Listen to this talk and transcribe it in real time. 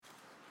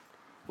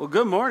Well,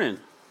 good morning.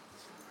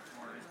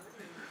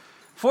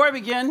 Before I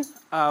begin,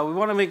 we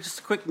want to make just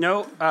a quick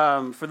note.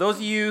 For those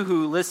of you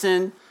who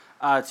listen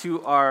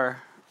to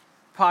our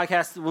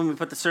podcast when we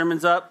put the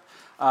sermons up,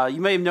 you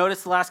may have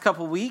noticed the last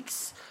couple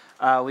weeks,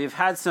 we've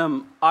had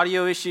some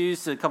audio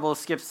issues, a couple of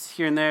skips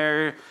here and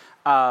there.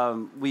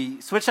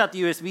 We switched out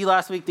the USB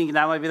last week thinking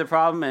that might be the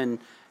problem, and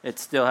it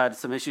still had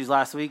some issues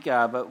last week.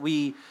 But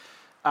we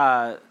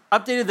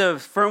updated the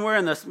firmware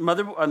and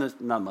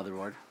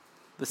the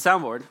the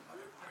soundboard.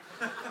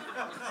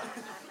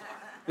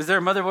 Is there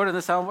a motherboard in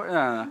the soundboard?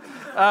 No.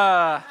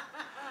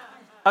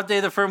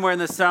 Update the firmware in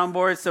the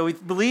soundboard. So we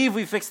believe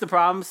we fixed the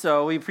problem.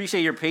 So we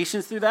appreciate your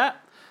patience through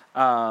that.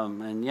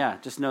 And yeah,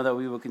 just know that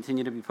we will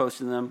continue to be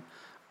posting them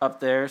up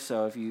there.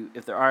 So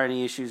if there are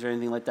any issues or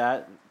anything like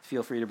that,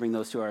 feel free to bring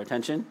those to our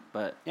attention.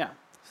 But yeah,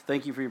 so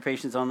thank you for your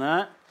patience on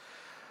that.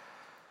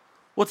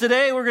 Well,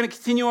 today we're going to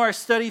continue our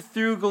study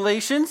through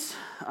Galatians.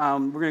 We're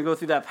going to go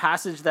through that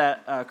passage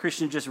that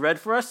Christian just read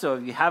for us. So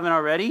if you haven't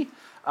already,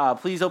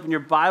 please open your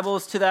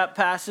Bibles to that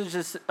passage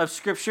of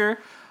Scripture.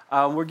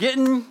 We're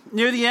getting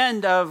near the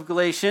end of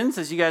Galatians,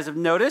 as you guys have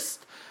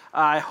noticed.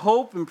 I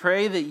hope and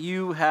pray that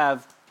you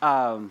have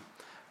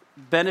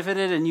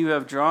benefited and you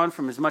have drawn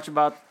from as much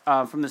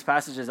from this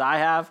passage as I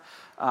have.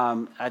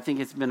 I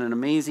think it's been an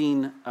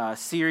amazing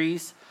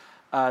series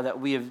that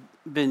we have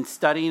been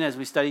studying as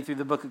we study through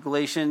the book of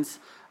Galatians.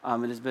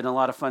 It has been a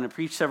lot of fun to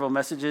preach several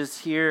messages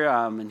here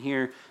and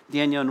hear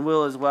Daniel and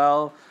Will as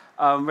well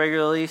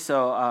regularly.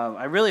 So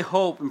I really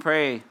hope and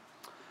pray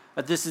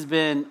that this has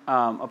been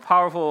a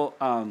powerful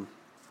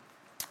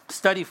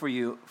study for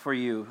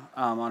you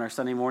on our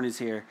Sunday mornings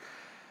here.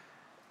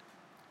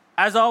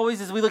 As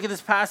always, as we look at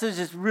this passage,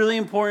 it's really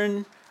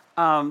important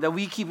that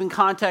we keep in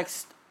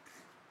context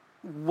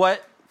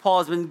what Paul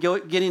has been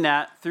getting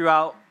at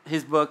throughout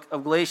his book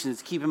of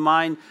Galatians. Keep in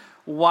mind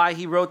why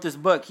he wrote this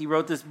book. He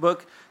wrote this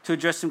book to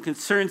address some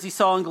concerns he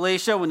saw in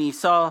Galatia when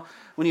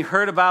he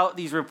heard about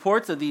these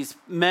reports of these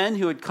men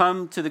who had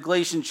come to the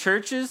Galatian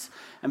churches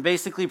and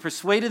basically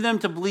persuaded them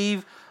to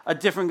believe a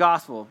different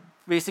gospel.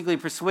 Basically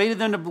persuaded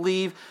them to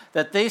believe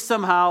that they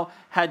somehow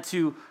had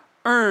to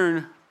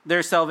earn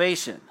their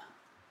salvation.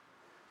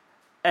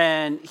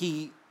 And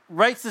he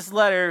writes this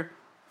letter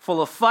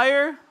full of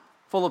fire,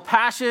 full of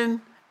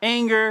passion,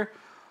 anger.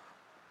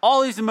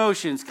 All these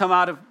emotions come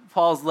out of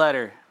Paul's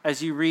letter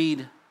as you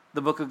read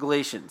the book of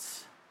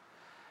Galatians.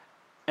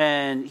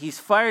 And he's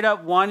fired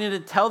up, wanting to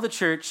tell the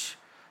church,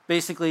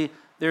 basically,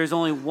 there is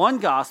only one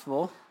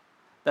gospel,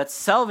 that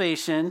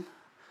salvation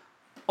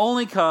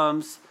only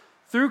comes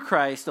through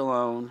Christ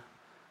alone,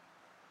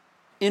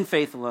 in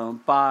faith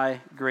alone,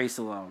 by grace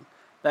alone.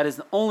 That is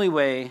the only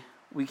way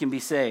we can be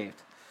saved.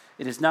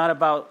 It is not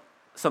about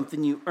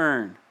something you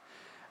earn.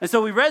 And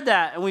so we read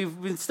that, and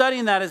we've been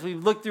studying that as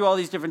we've looked through all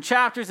these different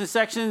chapters and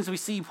sections. We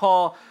see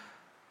Paul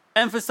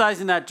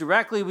emphasizing that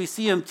directly. We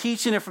see him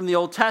teaching it from the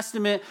Old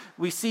Testament.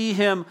 We see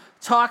him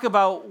talk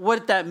about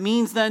what that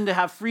means then to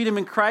have freedom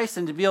in Christ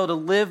and to be able to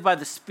live by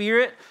the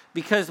Spirit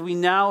because we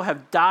now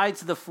have died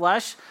to the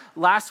flesh.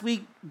 Last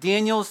week,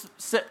 Daniel's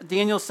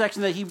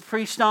section that he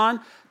preached on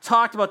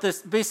talked about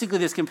this, basically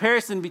this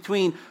comparison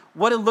between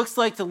what it looks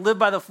like to live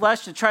by the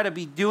flesh, to try to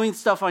be doing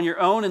stuff on your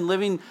own and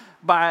living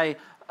by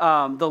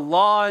the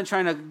law and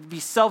trying to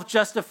be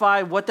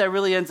self-justified, what that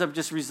really ends up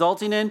just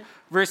resulting in,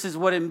 versus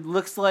what it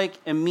looks like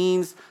and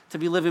means to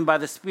be living by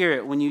the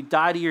Spirit when you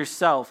die to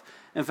yourself.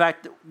 In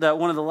fact, that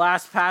one of the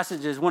last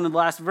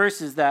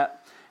verses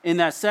that in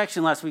that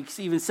section last week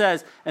even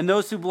says, and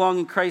those who belong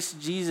in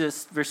Christ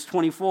Jesus, verse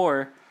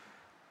 24,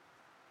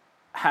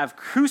 have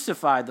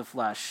crucified the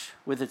flesh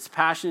with its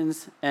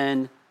passions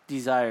and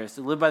desires.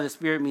 To live by the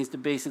Spirit means to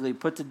basically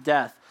put to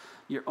death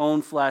your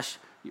own flesh,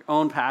 your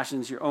own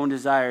passions, your own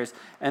desires.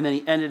 And then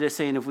he ended it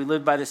saying, if we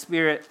live by the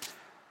Spirit,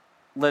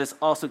 let us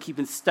also keep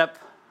in step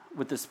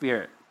with the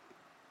Spirit.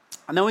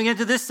 And then we get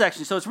into this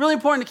section. So it's really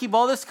important to keep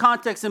all this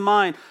context in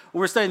mind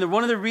when we're studying.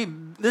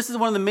 This is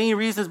one of the main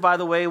reasons, by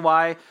the way,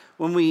 why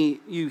when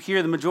you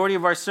hear the majority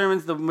of our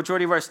sermons, the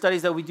majority of our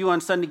studies that we do on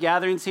Sunday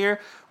gatherings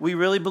here, we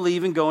really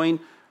believe in going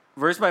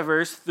verse by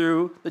verse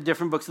through the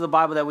different books of the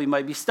Bible that we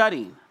might be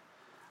studying.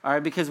 All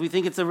right, because we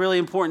think it's a really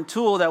important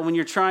tool that when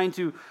you're trying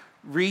to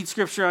read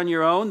Scripture on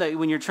your own, that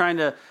when you're trying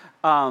to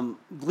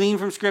glean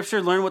from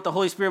Scripture, learn what the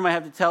Holy Spirit might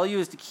have to tell you,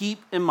 is to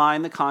keep in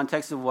mind the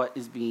context of what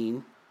is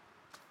being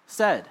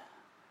said.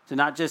 To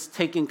not just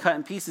take and cut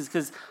in pieces.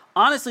 Because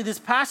honestly, this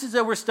passage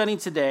that we're studying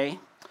today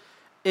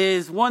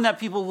is one that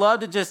people love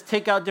to just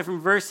take out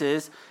different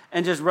verses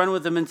and just run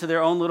with them into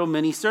their own little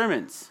mini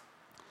sermons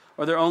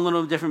or their own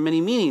little different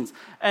mini meanings.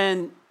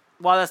 And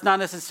while that's not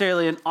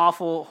necessarily an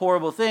awful,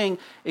 horrible thing,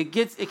 it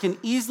can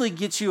easily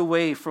get you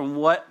away from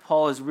what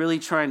Paul is really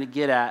trying to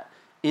get at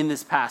in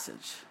this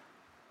passage.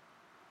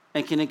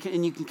 And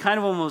you can kind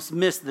of almost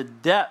miss the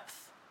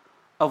depth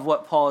of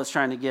what Paul is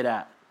trying to get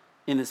at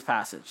in this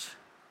passage.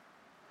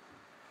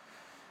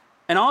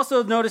 And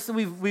also notice that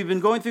we've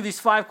been going through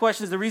these 5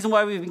 questions. The reason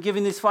why we've been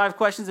giving these 5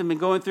 questions and been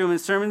going through them in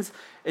sermons,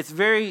 it's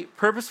very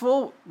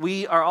purposeful.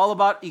 We are all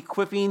about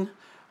equipping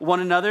one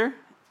another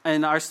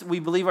and we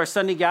believe our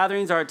Sunday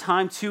gatherings are a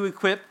time to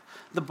equip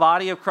the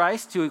body of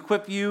Christ, to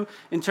equip you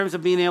in terms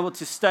of being able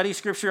to study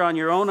Scripture on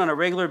your own on a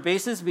regular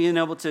basis, being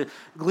able to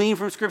glean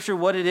from Scripture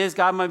what it is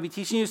God might be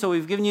teaching you. So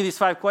we've given you these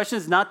 5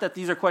 questions, not that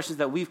these are questions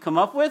that we've come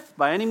up with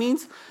by any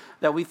means,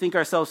 that we think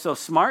ourselves so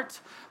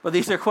smart, but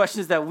these are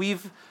questions that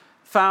we've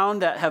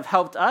found that have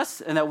helped us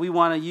and that we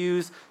want to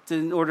use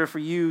in order for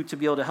you to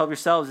be able to help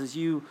yourselves as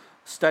you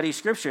study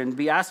Scripture and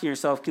be asking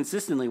yourself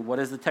consistently, what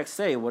does the text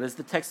say? What does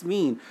the text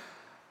mean?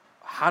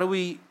 How do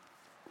we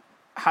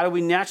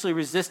naturally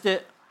resist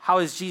it? How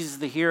is Jesus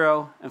the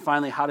hero? And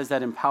finally, how does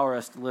that empower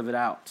us to live it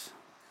out?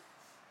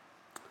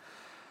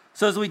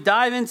 So as we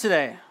dive in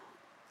today,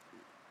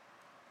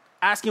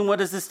 asking what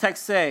does this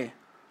text say,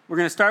 we're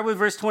going to start with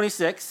verse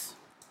 26.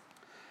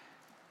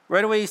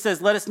 Right away he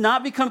says, let us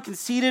not become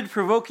conceited,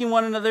 provoking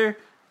one another,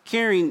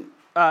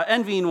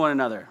 envying one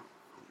another.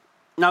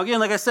 Now again,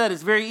 like I said,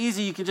 it's very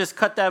easy. You can just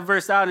cut that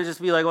verse out and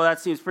just be like, well, that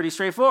seems pretty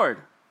straightforward.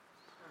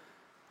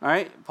 All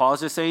right,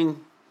 Paul's just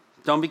saying,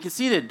 don't be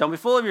conceited. Don't be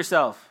full of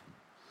yourself.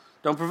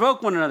 Don't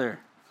provoke one another.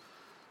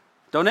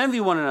 Don't envy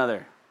one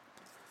another.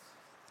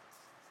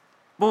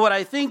 But what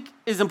I think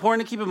is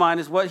important to keep in mind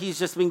is what he's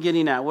just been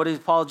getting at. What has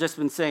Paul just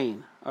been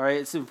saying? All right,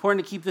 it's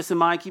important to keep this in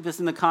mind, keep this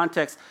in the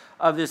context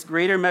of this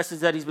greater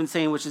message that he's been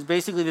saying, which is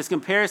basically this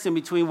comparison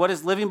between what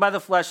does living by the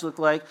flesh look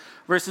like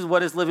versus what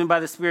does living by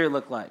the Spirit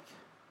look like.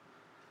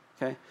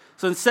 Okay,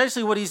 so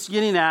essentially what he's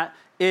getting at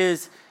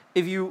is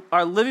if you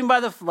are living by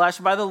the flesh,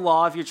 by the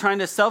law, if you're trying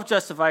to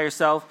self-justify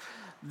yourself,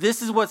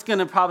 this is what's going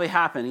to probably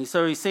happen.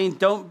 So he's saying,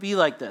 don't be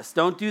like this.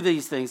 Don't do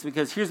these things,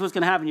 because here's what's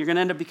going to happen. You're going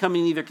to end up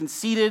becoming either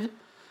conceited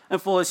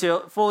and full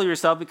of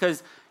yourself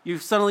because you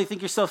suddenly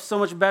think yourself so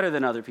much better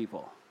than other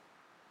people.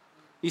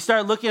 You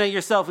start looking at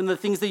yourself and the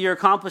things that you're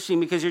accomplishing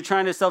because you're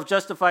trying to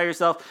self-justify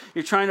yourself.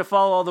 You're trying to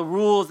follow all the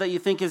rules that you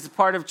think is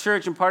part of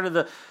church and part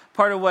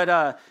of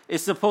what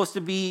is supposed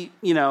to be,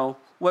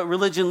 what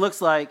religion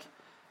looks like.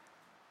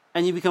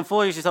 And you become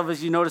full of yourself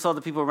as you notice all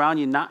the people around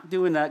you not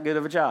doing that good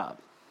of a job.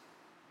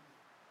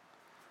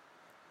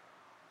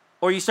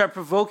 Or you start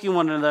provoking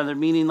one another,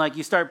 meaning like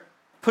you start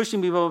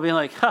pushing people and being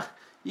like,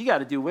 you got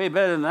to do way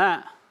better than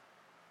that.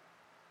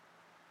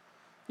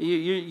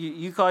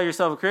 You call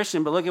yourself a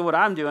Christian, but look at what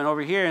I'm doing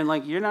over here, and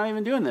like you're not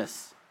even doing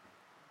this.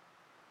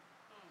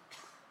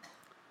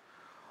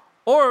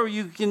 Or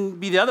you can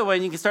be the other way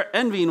and you can start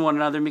envying one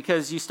another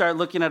because you start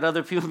looking at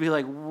other people and be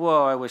like,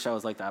 whoa, I wish I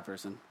was like that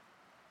person.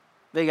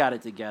 They got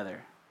it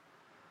together.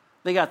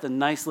 They got the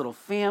nice little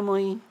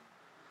family.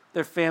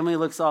 Their family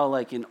looks all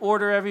like in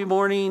order every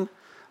morning.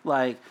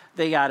 Like,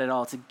 they got it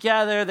all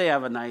together. They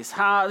have a nice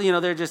house.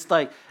 They're just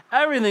like,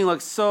 everything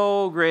looks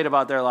so great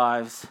about their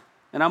lives.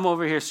 And I'm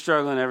over here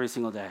struggling every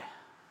single day.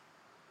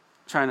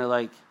 Trying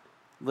to,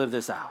 live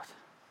this out.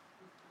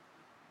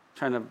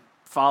 Trying to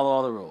follow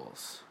all the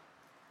rules.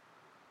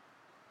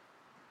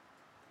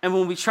 And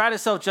when we try to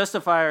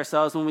self-justify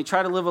ourselves, when we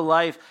try to live a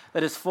life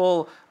that is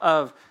full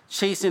of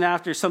chasing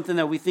after something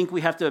that we think we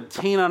have to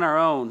obtain on our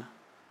own,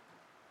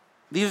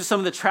 these are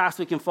some of the traps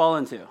we can fall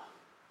into.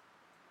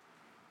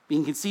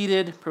 Being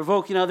conceited,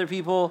 provoking other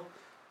people,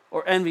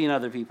 or envying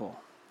other people.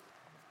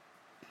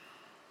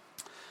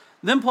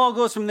 Then Paul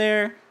goes from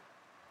there,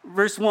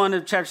 verse 1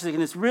 of chapter 6,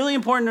 and it's really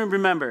important to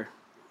remember,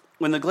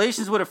 when the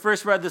Galatians would have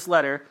first read this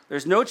letter,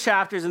 there's no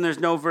chapters and there's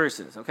no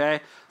verses,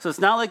 okay? So it's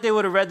not like they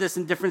would have read this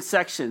in different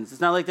sections.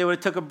 It's not like they would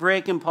have took a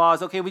break and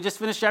paused. Okay, we just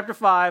finished chapter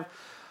 5.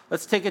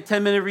 Let's take a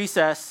 10-minute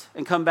recess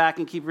and come back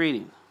and keep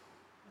reading.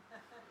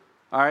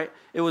 All right?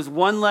 It was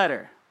one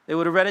letter. They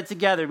would have read it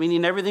together,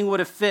 meaning everything would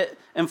have fit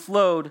and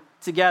flowed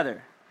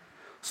together.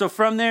 So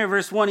from there,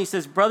 verse 1, he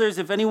says, brothers,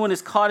 if anyone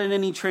is caught in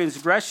any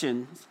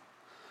transgressions,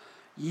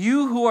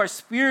 you who are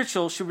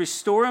spiritual should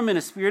restore him in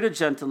a spirit of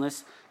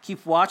gentleness.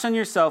 Keep watch on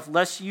yourself,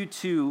 lest you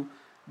too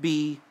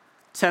be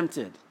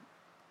tempted.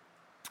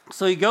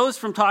 So he goes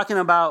from talking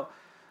about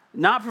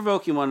not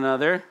provoking one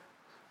another,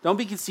 don't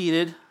be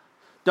conceited,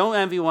 don't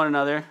envy one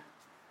another.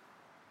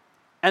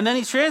 And then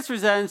he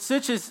transfers that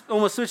and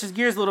almost switches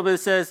gears a little bit and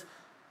says,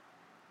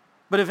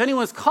 but if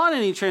anyone's caught in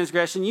any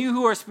transgression, you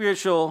who are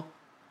spiritual,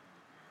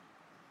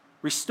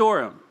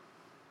 restore him.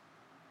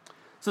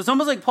 So it's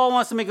almost like Paul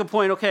wants to make a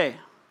point, okay,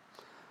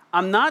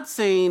 I'm not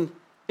saying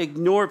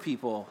ignore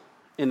people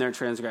in their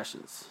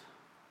transgressions.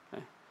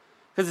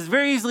 Because it's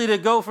very easily to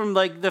go from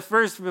like the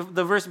verse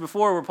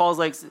before where Paul's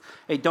like,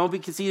 hey, don't be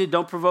conceited,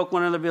 don't provoke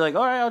one another, be like,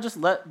 all right, I'll just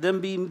let them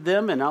be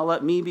them and I'll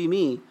let me be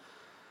me.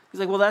 He's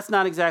like, well, that's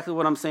not exactly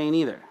what I'm saying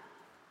either.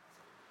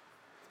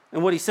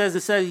 And what he says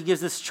instead, he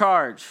gives this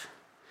charge.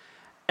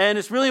 And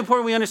it's really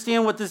important we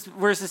understand what this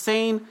verse is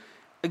saying,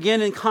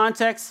 again, in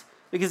context,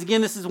 because,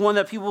 again, this is one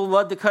that people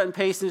love to cut and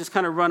paste and just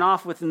kind of run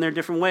off with in their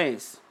different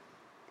ways.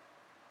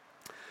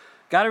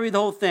 Got to read the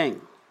whole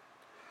thing.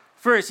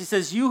 First, he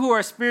says, you who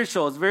are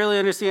spiritual, really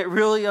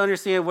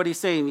understand what he's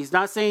saying. He's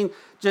not saying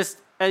just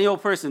any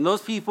old person.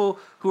 Those people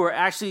who are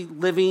actually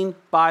living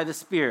by the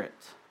Spirit.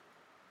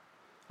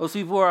 Those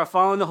people who are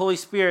following the Holy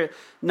Spirit,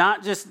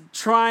 not just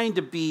trying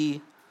to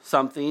be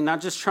something,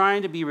 not just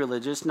trying to be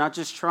religious, not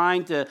just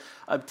trying to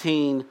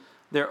obtain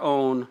their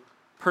own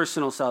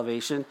personal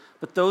salvation,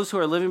 but those who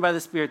are living by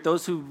the Spirit,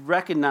 those who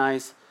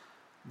recognize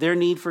their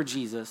need for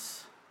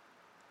Jesus,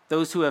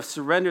 those who have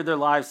surrendered their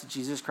lives to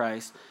Jesus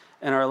Christ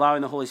and are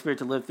allowing the Holy Spirit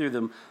to live through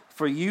them.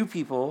 For you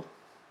people,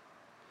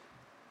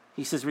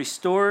 he says,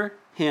 restore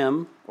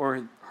him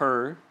or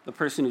her, the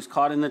person who's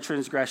caught in the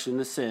transgression,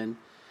 the sin,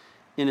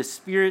 in a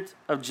spirit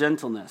of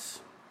gentleness.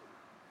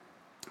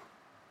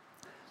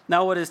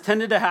 Now, what has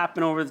tended to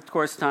happen over the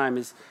course of time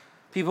is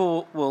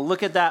people will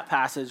look at that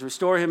passage,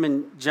 restore him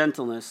in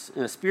gentleness,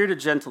 in a spirit of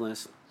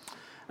gentleness,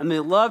 and they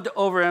love to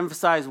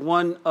overemphasize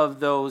one of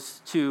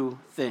those two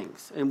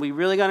things. And we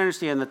really got to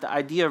understand that the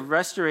idea of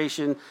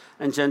restoration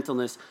and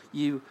gentleness,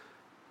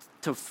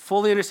 to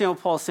fully understand what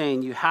Paul's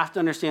saying, you have to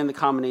understand the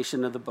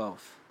combination of the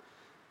both.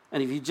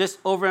 And if you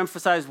just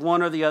overemphasize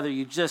one or the other,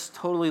 you just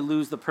totally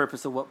lose the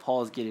purpose of what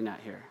Paul is getting at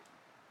here.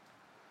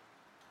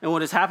 And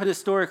what has happened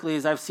historically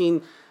is I've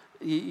seen,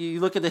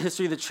 you look at the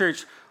history of the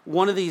church,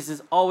 one of these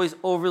is always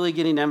overly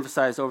getting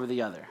emphasized over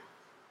the other.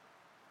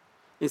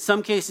 In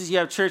some cases, you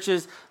have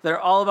churches that are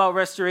all about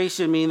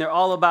restoration, meaning they're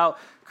all about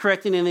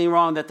correcting anything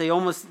wrong, that they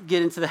almost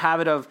get into the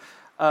habit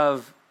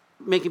of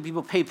making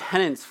people pay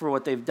penance for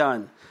what they've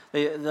done.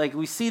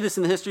 We see this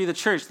in the history of the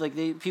church.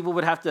 People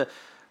would have to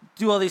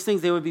do all these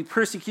things. They would be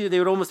persecuted. They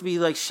would almost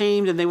be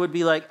shamed, and they would be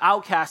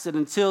outcasted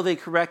until they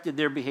corrected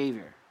their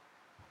behavior.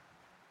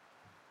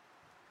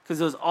 Because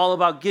it was all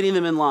about getting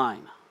them in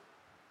line,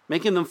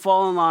 making them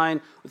fall in line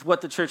with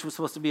what the church was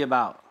supposed to be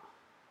about.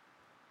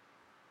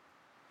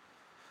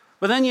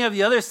 But then you have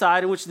the other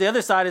side, in which the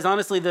other side is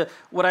honestly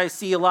what I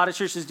see a lot of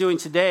churches doing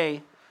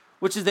today,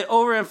 which is they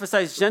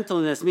overemphasize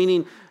gentleness,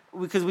 meaning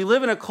because we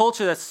live in a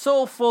culture that's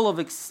so full of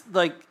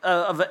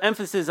an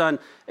emphasis on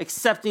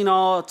accepting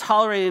all,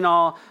 tolerating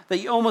all, that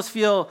you almost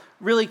feel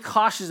really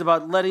cautious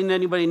about letting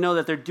anybody know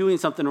that they're doing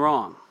something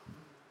wrong.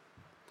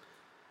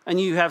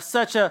 And you have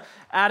such a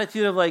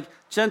attitude of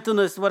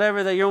gentleness,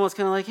 whatever, that you're almost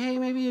kind of hey,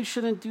 maybe you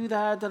shouldn't do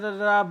that,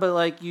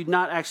 but you're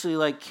not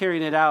actually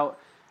carrying it out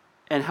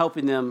and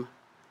helping them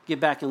get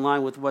back in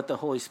line with what the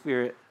Holy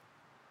Spirit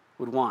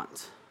would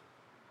want.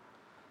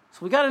 So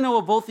we got to know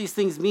what both these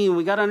things mean.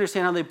 We got to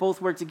understand how they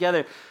both work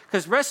together.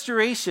 Because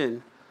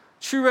restoration,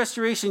 true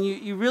restoration,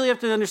 you really have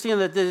to understand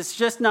that it's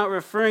just not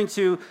referring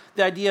to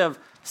the idea of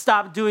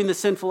stop doing the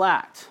sinful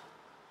act.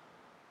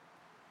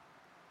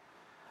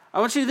 I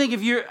want you to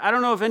think I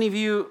don't know if any of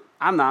you,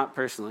 I'm not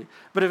personally,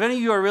 but if any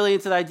of you are really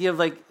into the idea of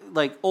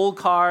old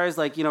cars,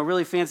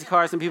 really fancy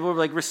cars, and people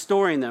are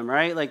restoring them,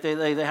 right?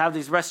 They have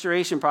these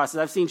restoration processes.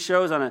 I've seen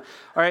shows on it,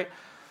 all right?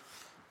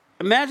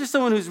 Imagine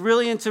someone who's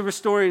really into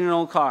restoring an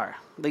old car.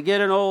 They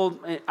get an old,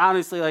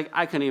 honestly,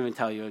 I couldn't even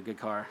tell you a good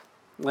car.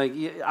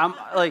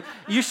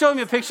 You show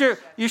me a picture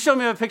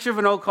of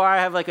an old car, I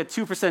have a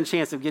 2%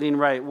 chance of getting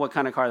right what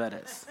kind of car that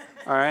is,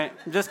 all right?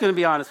 I'm just going to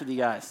be honest with you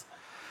guys,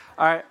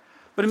 all right?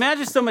 But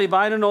imagine somebody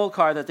buying an old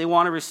car that they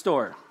want to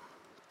restore.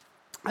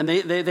 And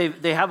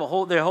they have a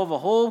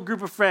whole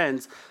group of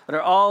friends that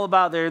are all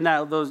about they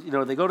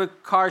go to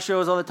car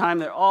shows all the time.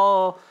 They're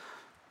all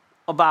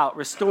about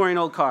restoring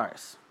old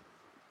cars.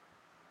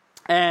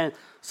 And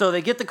so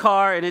they get the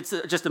car, and it's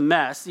just a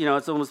mess.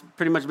 It's almost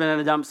pretty much been in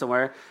a dump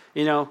somewhere.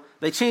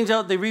 They change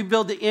out, they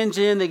rebuild the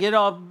engine, they get it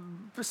all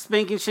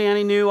spanking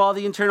shiny new, all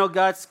the internal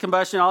guts,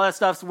 combustion, all that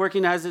stuff's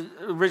working as it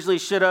originally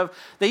should have.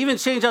 They even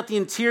change out the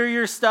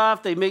interior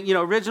stuff. They make,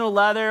 original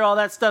leather, all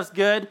that stuff's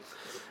good.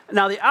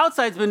 Now, the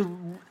outside's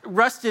been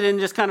rusted and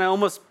just kind of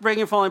almost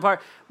breaking and falling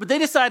apart, but they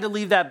decide to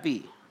leave that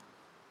be.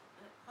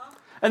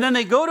 And then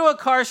they go to a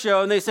car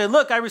show and they say,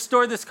 look, I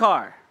restored this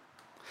car.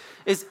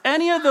 Is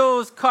any of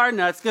those car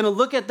nuts going to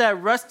look at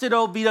that rusted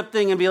old beat up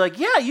thing and be like,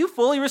 yeah, you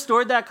fully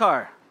restored that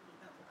car?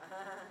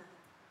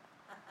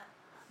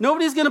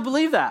 Nobody's going to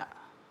believe that.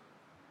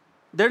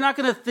 They're not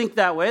going to think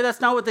that way. That's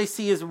not what they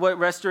see as what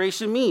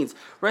restoration means.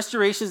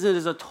 Restoration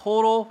is a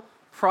total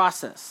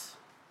process.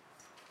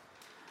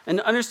 And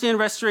to understand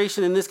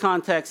restoration in this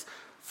context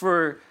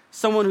for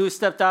someone who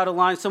stepped out of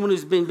line, someone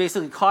who's been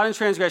basically caught in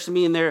transgression,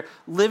 meaning they're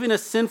living a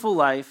sinful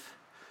life,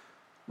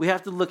 we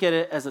have to look at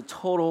it as a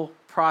total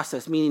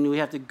process, meaning we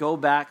have to go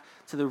back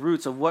to the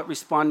roots of what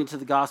responding to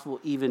the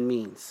gospel even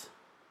means.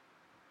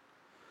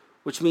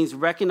 Which means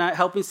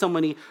helping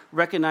somebody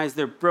recognize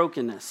their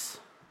brokenness,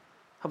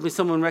 helping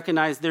someone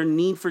recognize their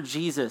need for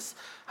Jesus,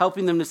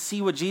 helping them to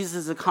see what Jesus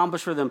has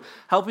accomplished for them,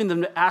 helping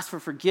them to ask for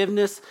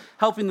forgiveness,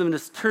 helping them to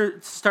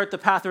start the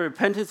path of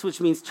repentance,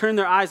 which means turn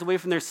their eyes away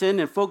from their sin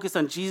and focus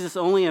on Jesus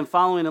only and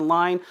following in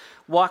line,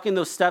 walking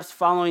those steps,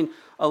 following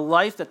a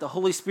life that the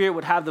Holy Spirit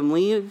would have them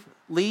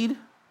lead,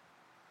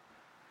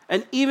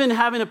 and even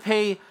having to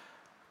pay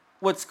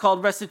what's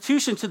called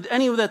restitution to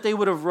any that they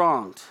would have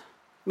wronged,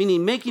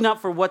 meaning making up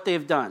for what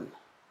they've done.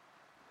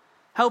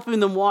 Helping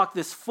them walk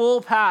this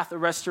full path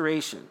of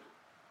restoration.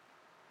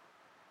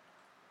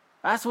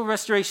 That's what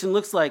restoration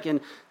looks like. And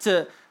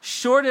to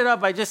short it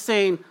up by just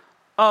saying,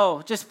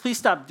 oh, just please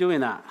stop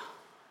doing that,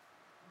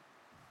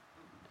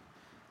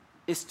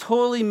 is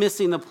totally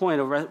missing the point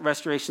of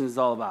restoration is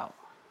all about.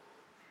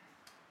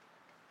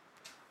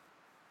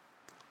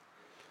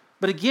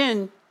 But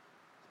again,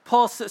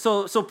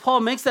 Paul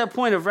makes that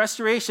point of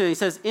restoration. He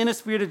says, in a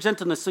spirit of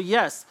gentleness. So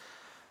yes,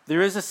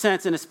 there is a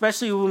sense, and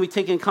especially when we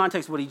take in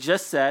context what he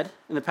just said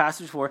in the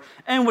passage before,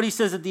 and what he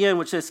says at the end,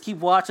 which says, keep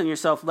watch on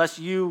yourself, lest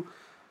you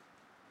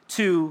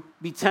too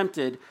be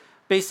tempted.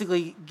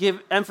 Basically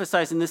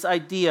emphasizing this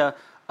idea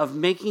of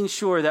making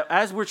sure that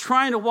as we're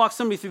trying to walk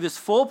somebody through this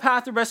full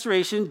path of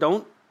restoration,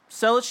 don't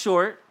sell it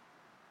short,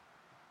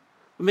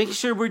 but making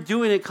sure we're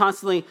doing it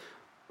constantly,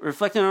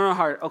 reflecting on our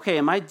heart. Okay,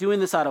 am I doing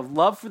this out of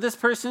love for this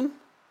person?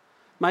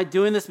 Am I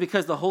doing this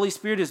because the Holy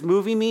Spirit is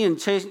moving me and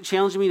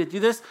challenging me to do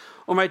this?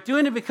 Or am I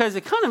doing it because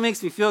it kind of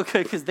makes me feel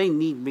good because they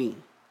need me?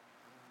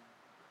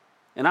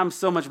 And I'm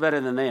so much better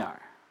than they are.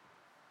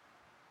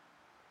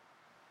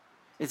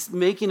 It's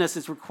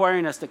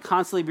requiring us to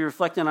constantly be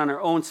reflecting on our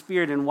own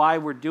spirit and why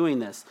we're doing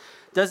this.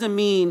 Doesn't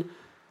mean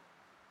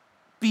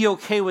be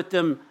okay with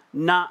them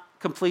not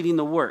completing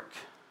the work.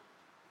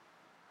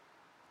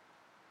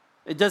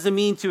 It doesn't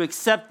mean to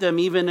accept them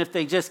even if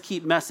they just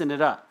keep messing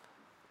it up.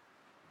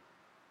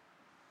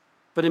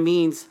 But it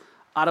means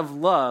out of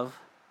love,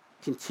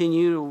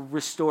 continue to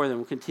restore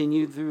them,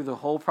 continue through the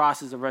whole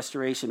process of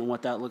restoration and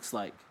what that looks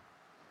like.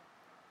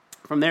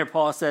 From there,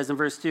 Paul says in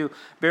verse 2,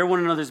 bear one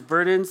another's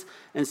burdens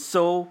and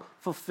so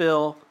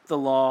fulfill the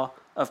law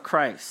of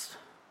Christ.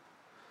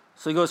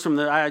 So he goes from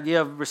the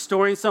idea of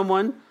restoring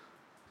someone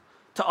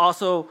to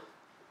also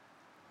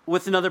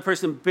with another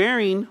person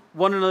bearing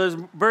one another's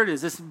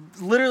burdens. This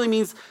literally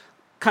means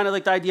kind of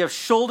like the idea of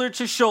shoulder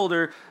to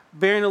shoulder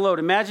bearing a load.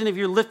 Imagine if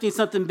you're lifting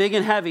something big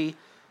and heavy,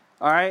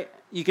 all right?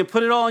 You can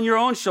put it all on your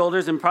own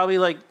shoulders and probably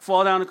like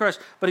fall down and crush.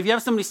 But if you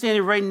have somebody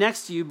standing right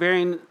next to you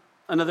bearing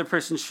another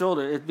person's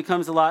shoulder, it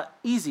becomes a lot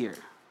easier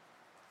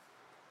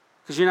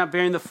because you're not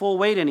bearing the full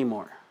weight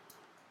anymore.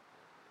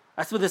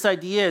 That's what this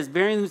idea is,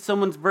 bearing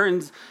someone's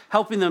burdens,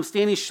 helping them,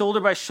 standing shoulder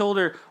by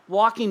shoulder,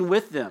 walking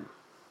with them,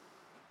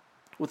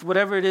 with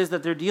whatever it is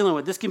that they're dealing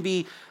with. This can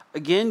be,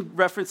 again,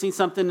 referencing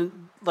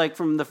something like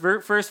from the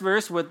first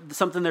verse with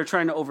something they're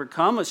trying to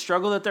overcome, a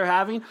struggle that they're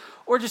having,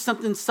 or just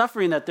something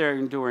suffering that they're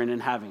enduring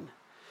and having.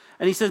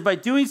 And he says, by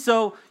doing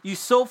so, you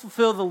so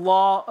fulfill the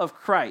law of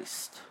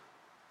Christ.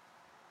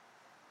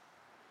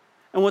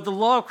 And with the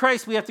law of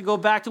Christ, we have to go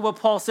back to what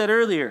Paul said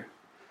earlier.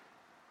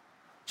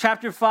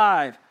 Chapter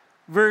 5,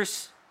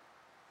 verse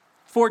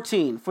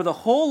 14. For the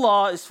whole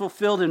law is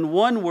fulfilled in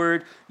one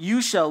word,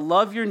 you shall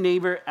love your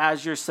neighbor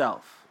as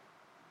yourself.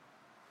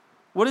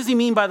 What does he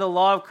mean by the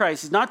law of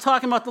Christ? He's not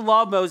talking about the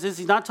law of Moses.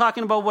 He's not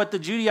talking about what the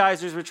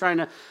Judaizers were trying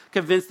to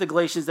convince the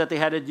Galatians that they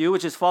had to do,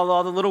 which is follow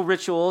all the little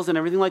rituals and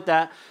everything like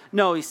that.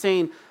 No, he's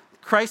saying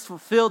Christ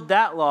fulfilled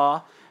that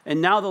law,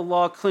 and now the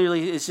law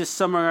clearly is just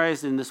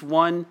summarized in this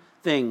one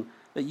thing,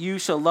 that you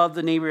shall love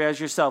the neighbor as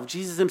yourself.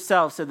 Jesus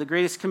himself said the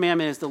greatest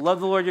commandment is to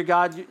love the Lord your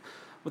God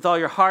with all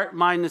your heart,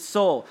 mind, and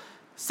soul.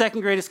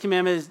 Second greatest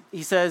commandment is,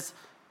 he says,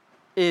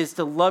 is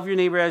to love your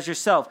neighbor as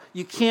yourself.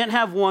 You can't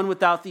have one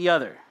without the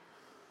other.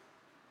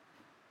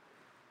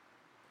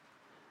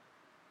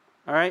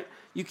 All right?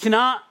 You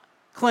cannot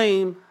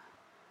claim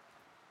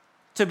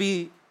to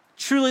be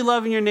truly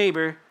loving your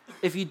neighbor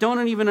if you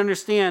don't even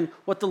understand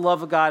what the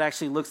love of God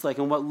actually looks like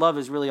and what love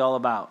is really all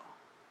about.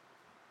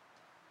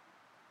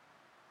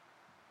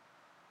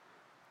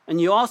 And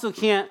you also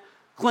can't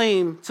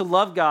claim to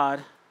love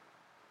God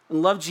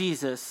and love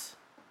Jesus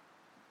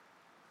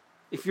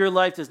if your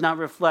life does not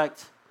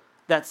reflect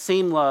that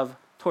same love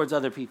towards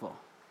other people.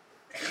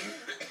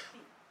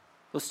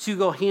 Those two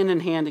go hand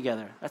in hand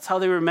together. That's how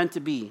they were meant to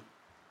be.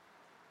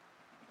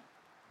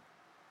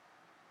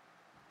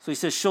 So he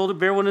says,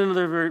 bear one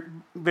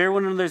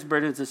another's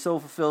burdens and so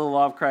fulfill the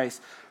law of Christ.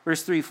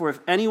 Verse 3, for if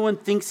anyone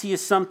thinks he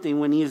is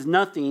something when he is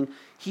nothing,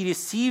 he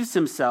deceives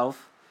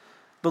himself,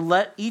 but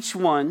let each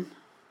one...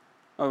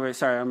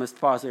 I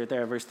must pause right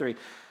there, verse 3.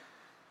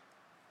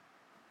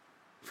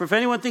 For if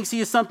anyone thinks he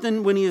is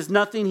something when he is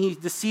nothing, he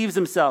deceives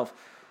himself.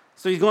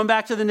 So he's going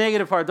back to the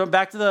negative part, going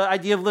back to the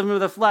idea of living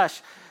with the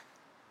flesh.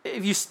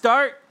 If you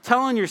start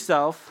telling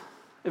yourself,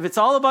 if it's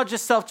all about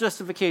just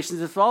self-justifications,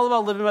 if it's all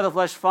about living by the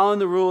flesh, following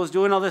the rules,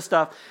 doing all this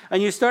stuff,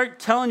 and you start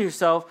telling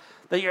yourself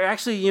that you're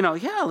actually,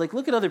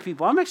 look at other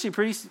people. I'm actually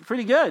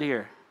pretty good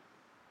here.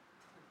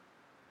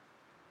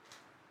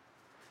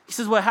 He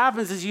says what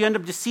happens is you end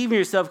up deceiving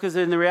yourself because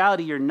in the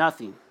reality you're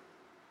nothing.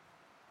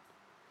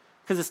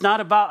 Because it's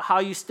not about how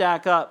you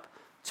stack up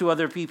to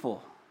other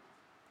people.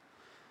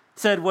 It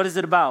said, what is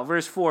it about?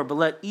 Verse 4, but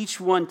let each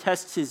one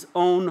test his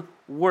own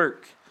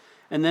work,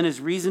 and then his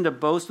reason to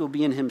boast will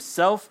be in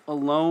himself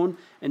alone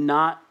and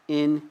not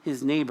in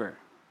his neighbor.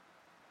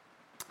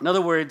 In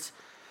other words,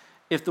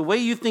 if the way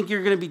you think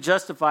you're going to be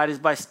justified is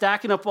by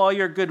stacking up all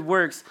your good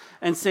works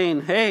and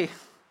saying, hey,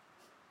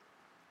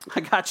 I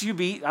got you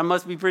beat, I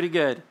must be pretty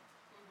good.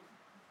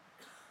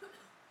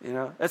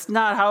 That's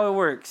not how it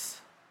works.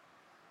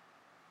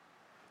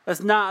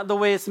 That's not the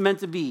way it's meant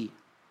to be.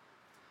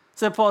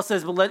 So Paul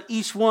says, but let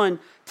each one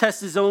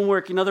test his own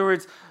work. In other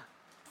words,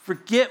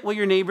 forget what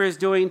your neighbor is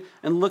doing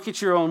and look at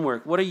your own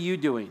work. What are you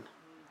doing?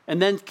 And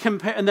then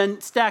compare, and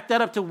then stack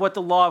that up to what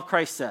the law of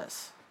Christ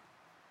says.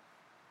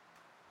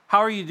 How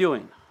are you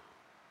doing?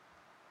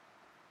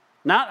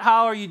 Not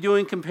how are you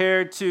doing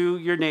compared to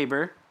your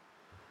neighbor.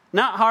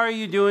 Not how are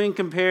you doing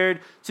compared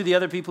to the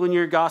other people in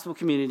your gospel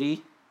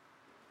community.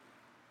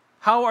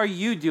 How are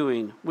you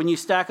doing when you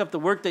stack up the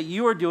work that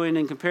you are doing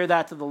and compare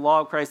that to the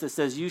law of Christ that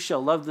says you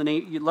shall love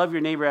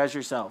your neighbor as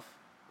yourself?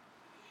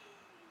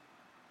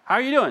 How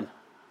are you doing?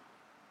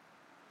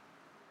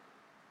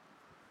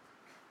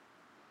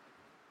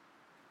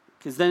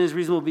 Because then his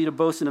reason will be to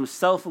boast in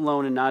himself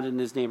alone and not in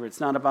his neighbor. It's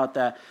not about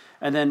that.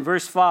 And then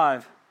verse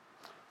 5,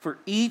 for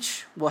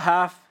each will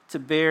have to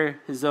bear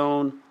his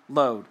own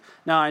load.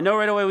 Now, I know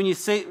right away when you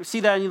see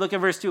that and you look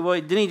at verse 2,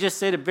 well, didn't he just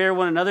say to bear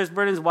one another's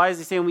burdens? Why is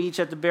he saying we each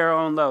have to bear our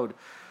own load?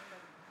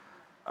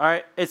 All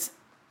right,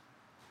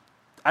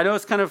 I know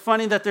it's kind of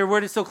funny that they're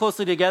worded so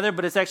closely together,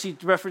 but it's actually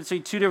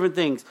referencing two different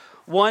things.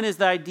 One is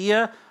the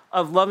idea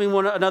of loving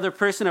one another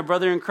person, a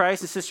brother in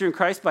Christ, a sister in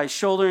Christ, by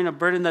shouldering a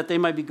burden that they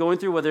might be going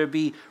through, whether it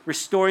be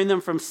restoring them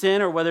from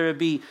sin or whether it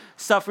be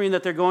suffering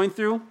that they're going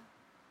through.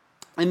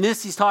 And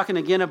this, he's talking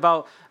again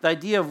about the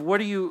idea of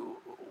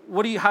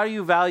how are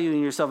you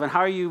valuing yourself and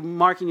how are you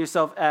marking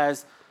yourself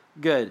as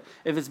good?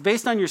 If it's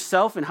based on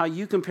yourself and how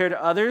you compare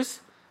to others,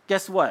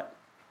 guess what?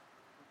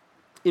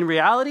 In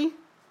reality,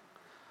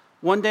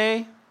 one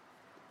day,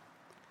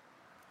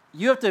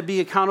 you have to be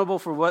accountable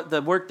for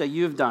the work that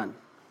you've done.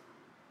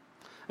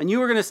 And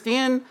you are going to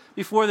stand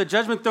before the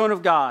judgment throne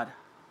of God.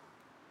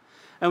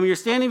 And when you're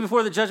standing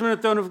before the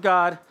judgment throne of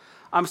God,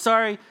 I'm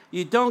sorry,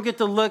 you don't get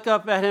to look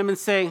up at him and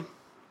say,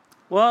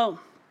 well,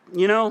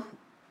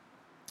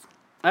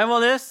 I have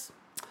all this,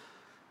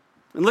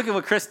 and look at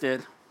what Chris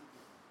did.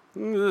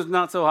 It's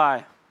not so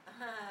high.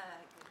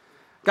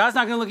 God's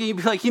not going to look at you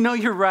and be like,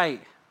 you're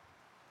right.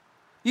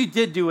 You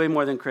did do way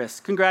more than Chris.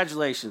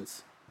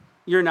 Congratulations.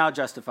 You're now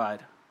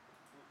justified.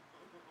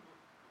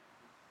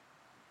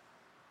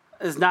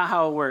 Is not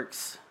how it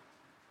works.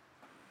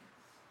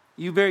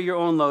 You bear your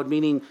own load,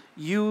 meaning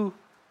you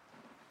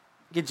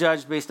get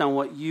judged based on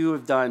what you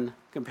have done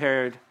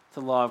compared to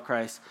the law of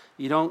Christ.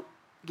 You don't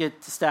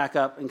get to stack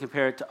up and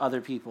compare it to other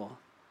people.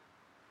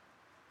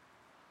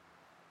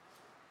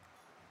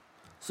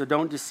 So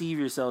don't deceive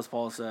yourselves,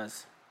 Paul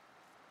says.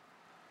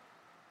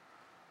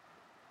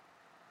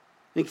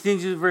 He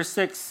continues in verse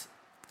 6.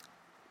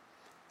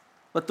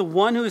 Let the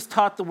one who is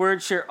taught the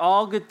word share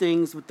all good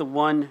things with the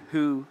one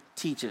who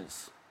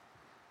teaches.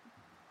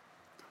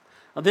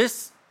 Now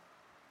this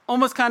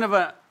almost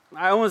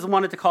I almost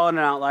wanted to call it an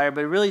outlier,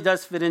 but it really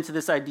does fit into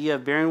this idea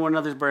of bearing one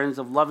another's burdens,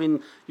 of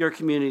loving your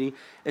community.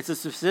 It's a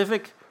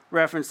specific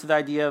reference to the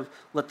idea of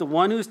let the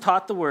one who is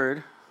taught the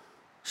word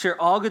share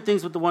all good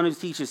things with the one who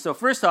teaches. So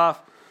first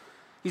off,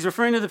 he's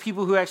referring to the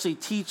people who actually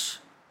teach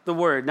the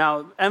word.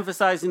 Now,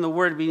 emphasizing the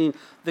word meaning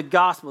the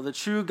gospel, the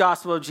true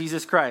gospel of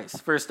Jesus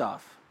Christ, first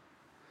off.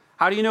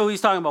 How do you know who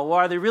he's talking about? Well,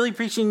 are they really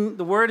preaching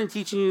the word and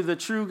teaching you the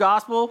true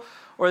gospel,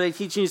 or are they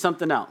teaching you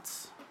something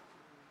else?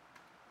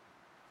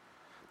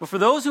 But for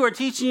those who are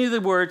teaching you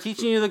the word,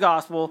 teaching you the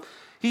gospel,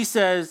 he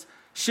says,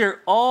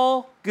 share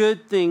all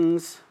good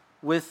things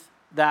with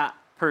that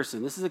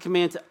person. This is a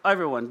command to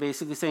everyone,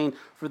 basically saying,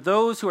 for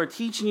those who are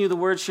teaching you the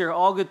word, share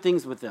all good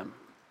things with them.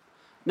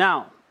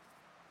 Now,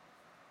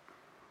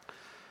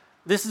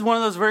 this is one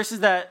of those verses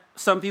that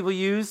some people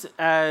use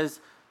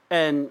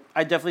and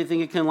I definitely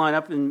think it can line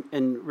up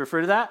and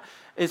refer to that,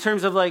 in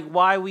terms of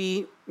why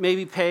we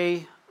maybe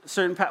pay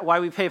why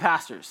we pay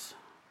pastors,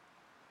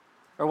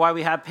 or why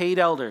we have paid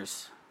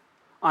elders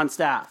on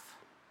staff.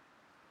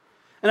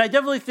 And I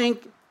definitely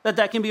think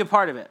that can be a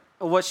part of it,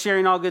 of what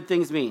sharing all good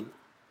things mean,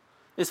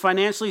 is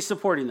financially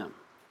supporting them,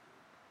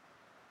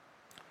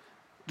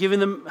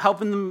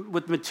 helping them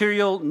with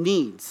material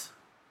needs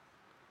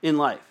in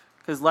life,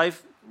 because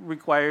life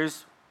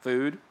requires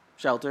food,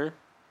 shelter,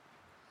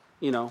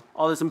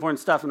 all this important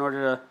stuff in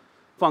order to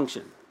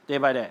function day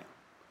by day.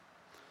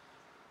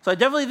 So I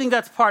definitely think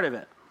that's part of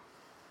it.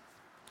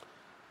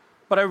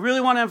 But I really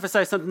want to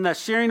emphasize something, that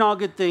sharing all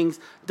good things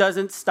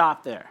doesn't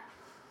stop there.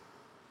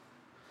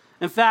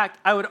 In fact,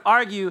 I would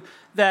argue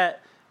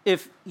that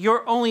if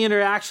your only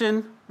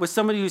interaction with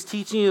somebody who's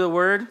teaching you the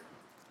word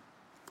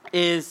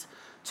is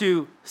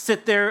to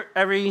sit there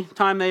every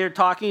time they are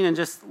talking and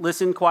just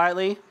listen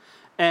quietly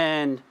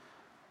and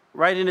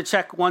write in a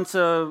check once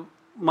a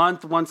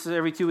month, once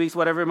every 2 weeks,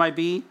 whatever it might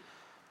be,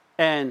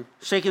 and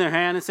shaking their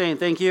hand and saying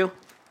thank you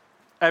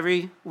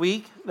every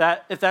week,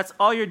 that if that's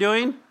all you're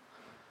doing,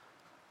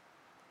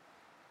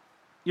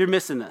 you're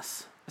missing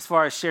this as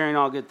far as sharing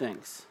all good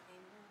things.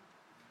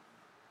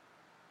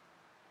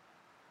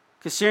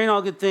 Because sharing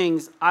all good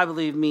things, I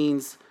believe,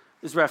 is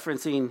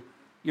referencing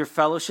your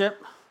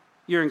fellowship,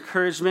 your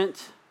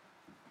encouragement,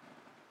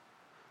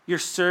 your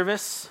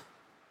service.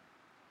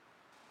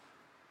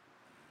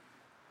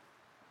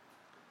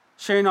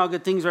 Sharing all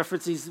good things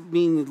references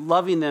mean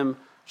loving them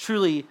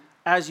truly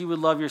as you would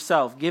love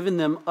yourself, giving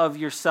them of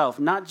yourself,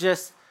 not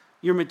just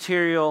your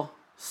material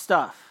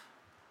stuff.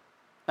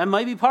 That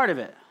might be part of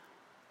it.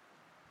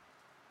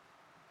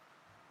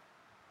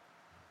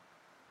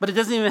 But it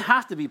doesn't even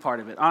have to be part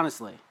of it,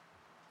 honestly.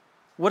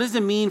 What does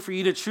it mean for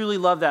you to truly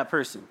love that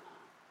person?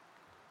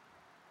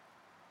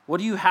 What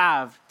do you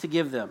have to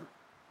give them?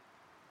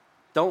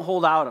 Don't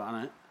hold out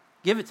on it.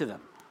 Give it to them.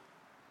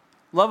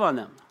 Love on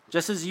them,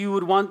 just as you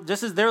would want,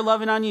 just as they're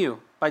loving on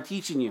you by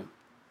teaching you.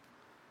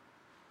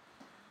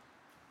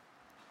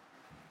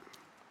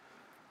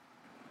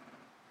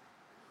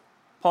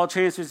 Paul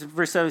transfers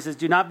verse 7, says,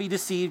 do not be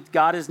deceived,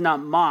 God is not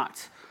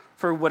mocked.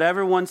 For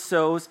whatever one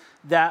sows,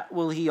 that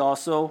will he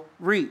also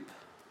reap.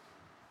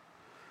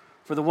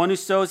 For the one who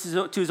sows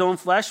to his own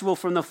flesh will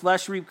from the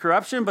flesh reap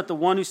corruption, but the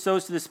one who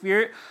sows to the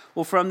Spirit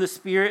will from the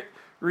Spirit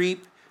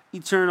reap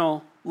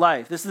eternal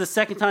life. This is the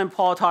second time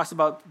Paul talks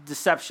about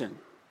deception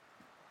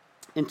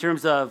in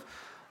terms of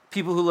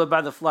people who live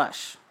by the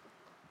flesh.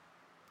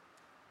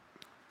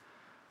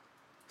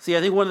 See,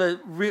 I think one of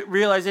the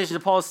realizations that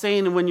Paul is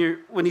saying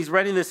when he's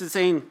writing this is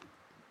saying,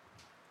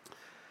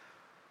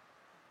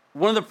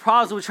 one of the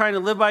problems with trying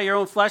to live by your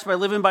own flesh, by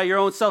living by your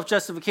own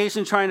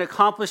self-justification, trying to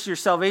accomplish your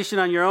salvation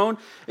on your own,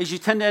 is you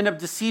tend to end up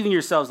deceiving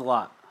yourselves a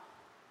lot.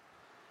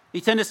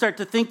 You tend to start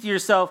to think to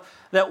yourself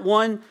that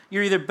one,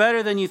 you're either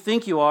better than you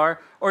think you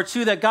are, or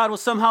two, that God will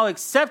somehow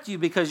accept you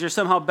because you're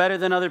somehow better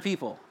than other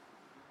people.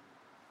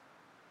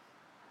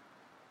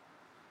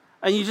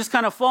 And you just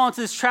kind of fall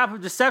into this trap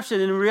of deception.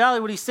 And in reality,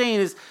 what he's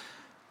saying is,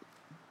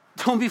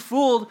 don't be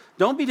fooled,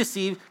 don't be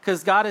deceived,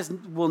 because God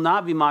will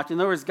not be mocked. In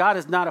other words, God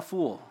is not a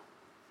fool.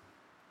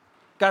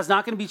 God's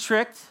not going to be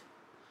tricked.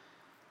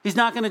 He's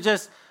not going to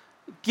just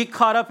get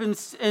caught up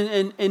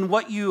in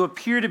what you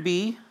appear to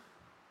be.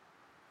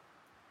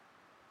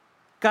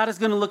 God is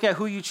going to look at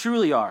who you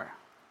truly are.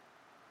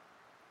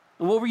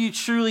 And what were you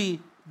truly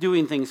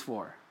doing things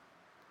for?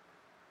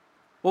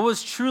 What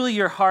was truly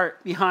your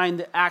heart behind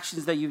the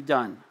actions that you've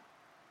done?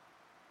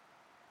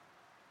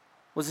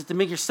 Was it to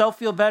make yourself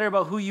feel better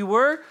about who you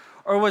were?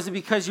 Or was it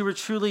because you were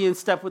truly in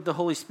step with the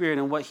Holy Spirit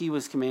and what he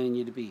was commanding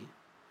you to be?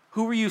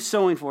 Who were you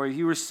sowing for? If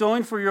you were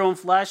sowing for your own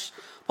flesh,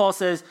 Paul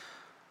says,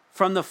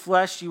 from the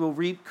flesh you will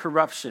reap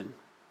corruption.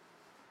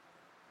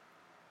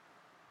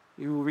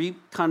 You will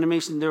reap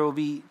condemnation. There will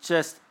be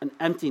just an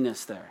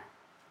emptiness there.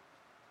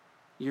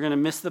 You're going to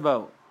miss the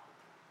boat.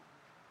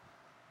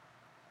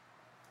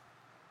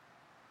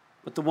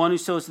 But the one who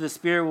sows to the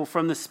Spirit will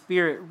from the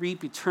Spirit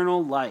reap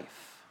eternal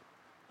life.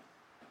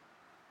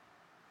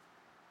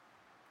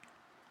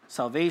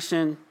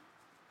 Salvation,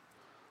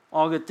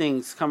 all good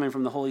things coming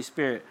from the Holy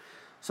Spirit.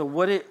 So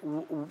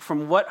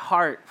from what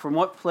heart, from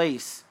what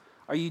place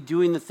are you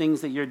doing the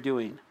things that you're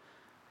doing?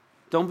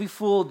 Don't be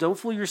fooled. Don't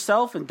fool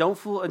yourself, and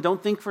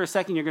don't think for a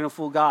second you're going to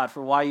fool God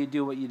for why you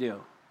do what you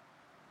do.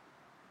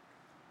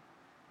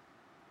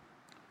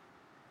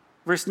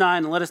 Verse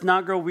 9, let us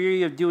not grow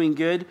weary of doing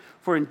good,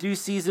 for in due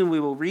season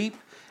we will reap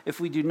if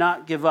we do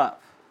not give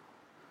up.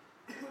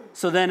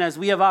 So then, as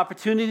we have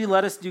opportunity,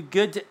 let us do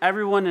good to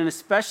everyone, and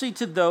especially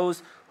to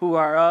those who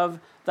are of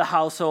the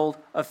household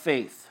of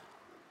faith.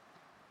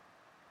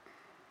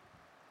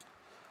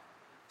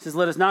 It says,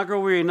 let us not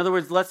grow weary. In other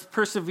words, let's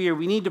persevere.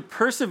 We need to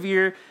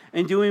persevere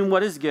in doing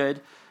what is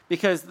good,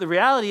 because the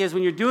reality is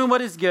when you're doing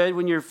what is good,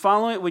 when you're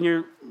following, when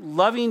you're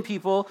loving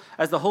people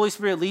as the Holy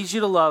Spirit leads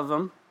you to love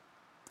them,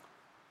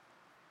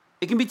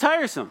 it can be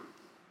tiresome.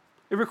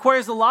 It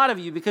requires a lot of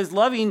you, because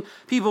loving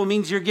people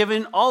means you're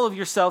giving all of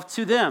yourself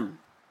to them.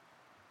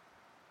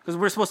 Because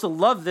we're supposed to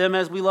love them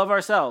as we love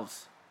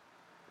ourselves.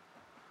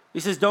 He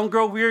says, don't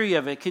grow weary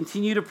of it.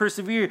 Continue to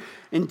persevere.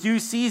 In due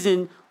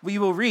season, we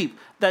will reap.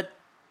 That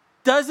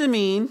doesn't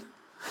mean,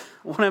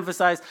 I want to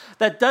emphasize,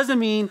 that doesn't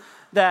mean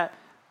that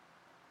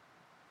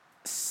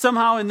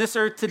somehow in this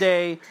earth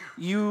today,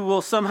 you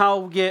will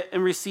somehow get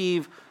and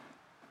receive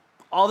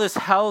all this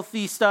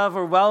healthy stuff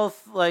or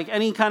wealth, like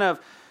any kind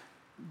of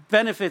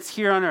benefits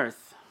here on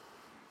earth.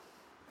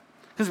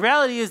 Because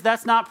reality is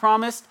that's not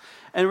promised.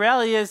 And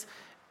reality is,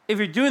 if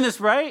you're doing this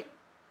right,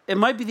 it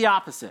might be the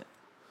opposite.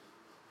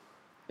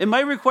 It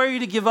might require you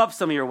to give up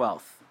some of your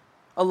wealth,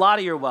 a lot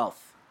of your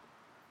wealth,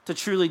 to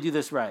truly do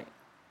this right.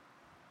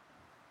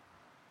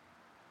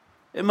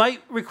 It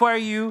might require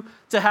you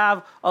to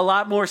have a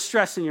lot more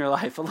stress in your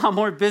life, a lot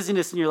more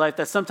busyness in your life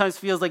that sometimes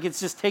feels like it's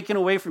just taken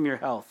away from your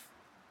health.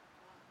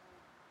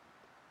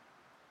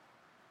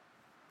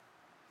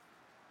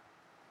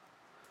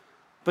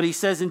 But he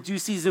says in due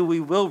season we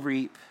will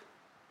reap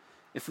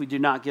if we do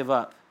not give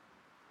up.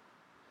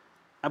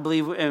 I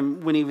believe,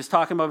 and when he was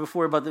talking about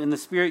before about in the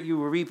Spirit you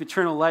will reap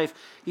eternal life,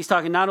 he's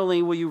talking not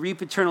only will you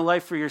reap eternal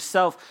life for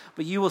yourself,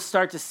 but you will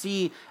start to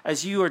see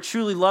as you are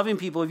truly loving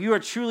people, if you are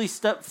truly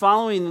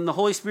following in the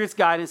Holy Spirit's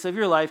guidance of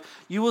your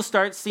life, you will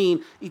start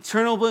seeing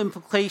eternal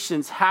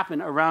implications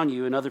happen around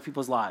you in other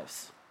people's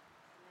lives.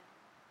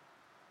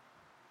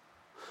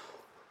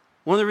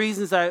 One of the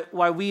reasons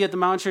why we at the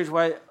Mountain Church,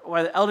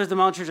 why the elders of the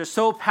Mountain Church are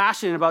so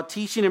passionate about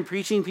teaching and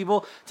preaching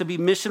people to be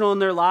missional in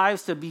their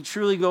lives, to be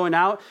truly going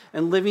out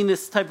and living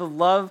this type of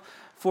love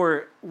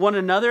for one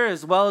another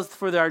as well as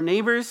for our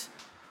neighbors.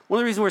 One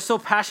of the reasons we're so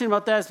passionate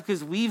about that is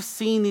because we've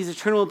seen these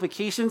eternal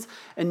implications,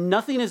 and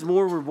nothing is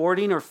more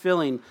rewarding or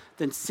filling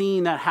than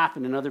seeing that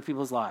happen in other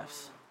people's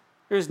lives.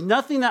 There's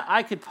nothing that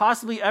I could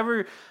possibly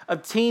ever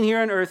obtain here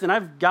on earth, and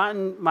I've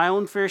gotten my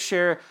own fair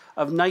share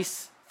of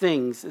nice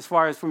things as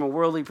far as from a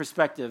worldly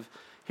perspective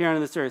here on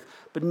this earth.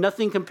 But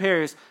nothing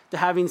compares to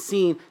having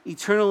seen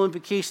eternal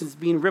implications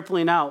being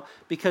rippling out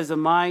because of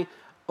my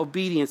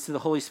obedience to the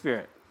Holy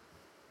Spirit.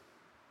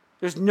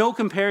 There's no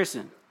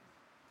comparison.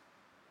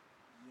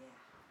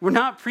 We're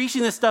not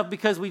preaching this stuff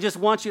because we just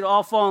want you to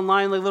all fall in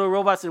line like little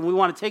robots and we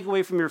want to take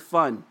away from your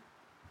fun.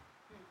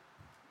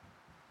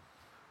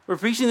 We're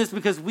preaching this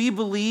because we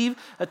believe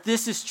that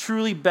this is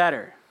truly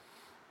better.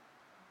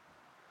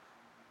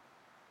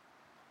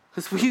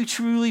 Because we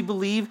truly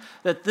believe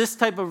that this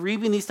type of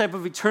reaping, these type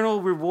of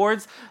eternal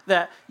rewards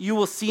that you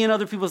will see in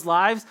other people's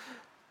lives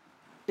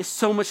is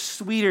so much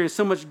sweeter and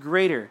so much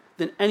greater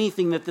than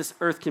anything that this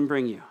earth can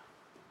bring you.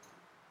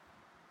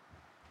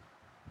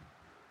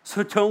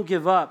 So don't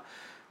give up.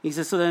 He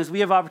says, so then as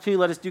we have opportunity,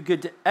 let us do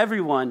good to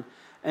everyone,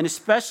 and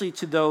especially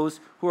to those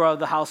who are of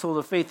the household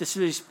of faith. This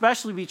should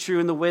especially be true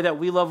in the way that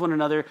we love one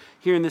another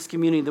here in this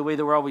community, the way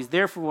that we're always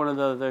there for one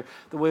another,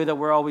 the way that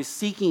we're always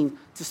seeking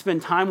to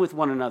spend time with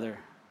one another.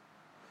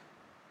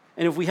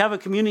 And if we have a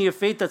community of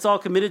faith that's all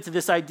committed to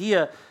this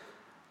idea,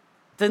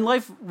 then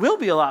life will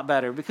be a lot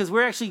better because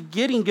we're actually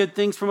getting good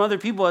things from other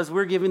people as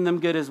we're giving them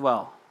good as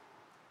well.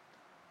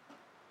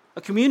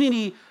 The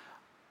community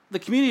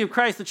of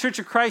Christ, the Church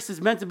of Christ,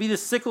 is meant to be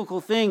this cyclical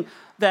thing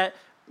that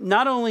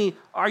not only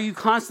are you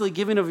constantly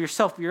giving of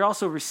yourself, but you're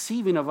also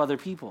receiving of other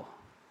people.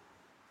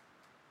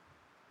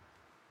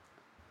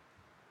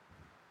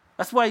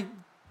 That's why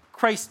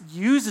Christ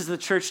uses the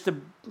church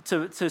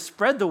to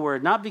spread the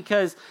word, not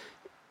because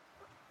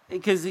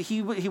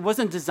he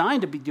wasn't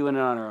designed to be doing it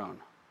on our own.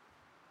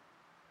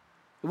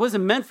 It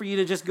wasn't meant for you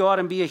to just go out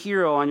and be a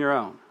hero on your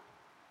own.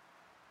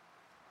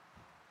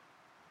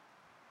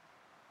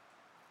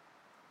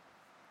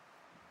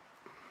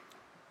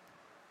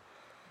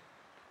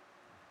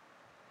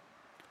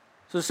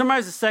 So to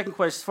summarize the second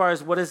question as far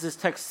as what does this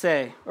text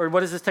say, or what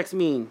does this text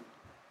mean?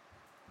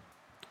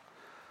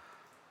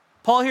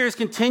 Paul here is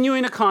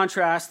continuing a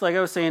contrast, like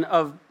I was saying,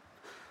 of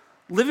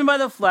living by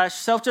the flesh,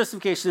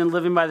 self-justification, and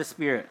living by the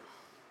Spirit.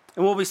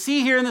 And what we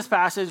see here in this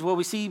passage, what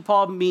we see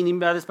Paul meaning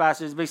by this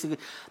passage is basically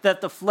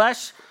that the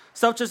flesh,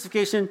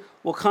 self-justification,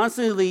 will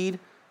constantly lead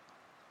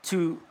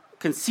to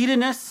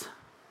conceitedness,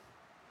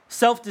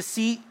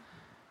 self-deceit,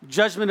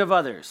 judgment of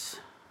others.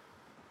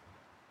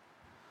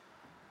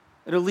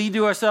 It'll lead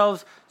to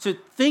ourselves to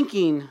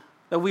thinking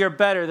that we are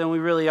better than we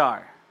really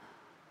are.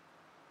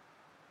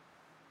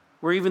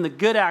 Where even the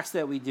good acts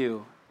that we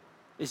do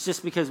is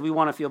just because we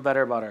want to feel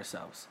better about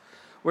ourselves.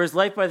 Whereas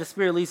life by the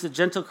Spirit leads to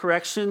gentle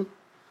correction,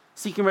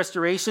 seeking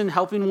restoration,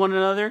 helping one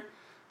another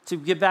to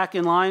get back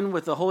in line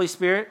with the Holy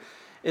Spirit.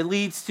 It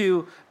leads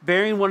to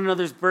bearing one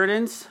another's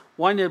burdens,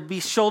 wanting to be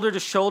shoulder to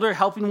shoulder,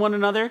 helping one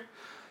another.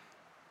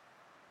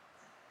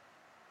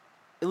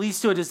 It leads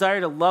to a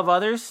desire to love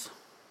others,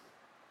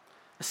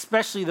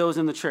 especially those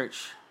in the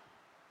church.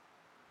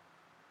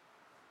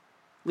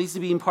 It leads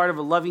to being part of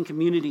a loving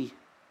community.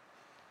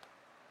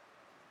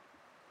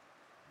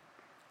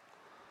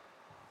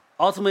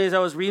 Ultimately, as I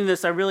was reading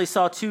this, I really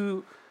saw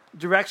two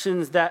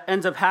directions that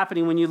ends up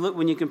happening when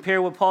you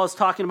compare what Paul is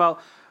talking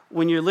about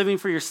when you're living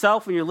for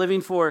yourself, when you're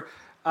living for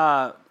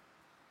the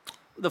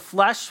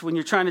flesh, when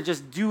you're trying to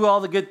just do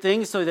all the good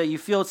things so that you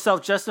feel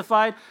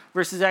self-justified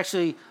versus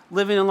actually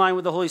living in line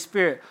with the Holy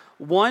Spirit.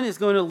 One is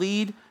going to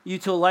lead you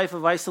to a life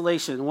of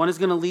isolation. One is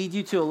going to lead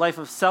you to a life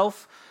of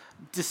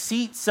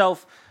self-deceit,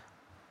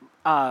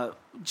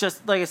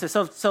 just like I said,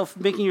 self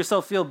making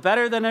yourself feel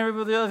better than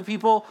everybody, other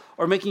people,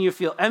 or making you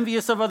feel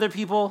envious of other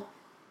people.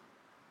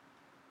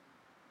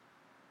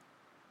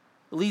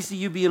 It leads to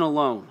you being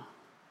alone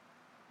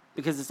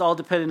because it's all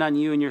dependent on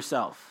you and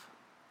yourself.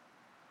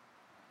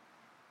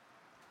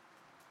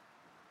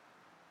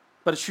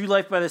 But a true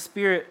life by the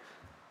Spirit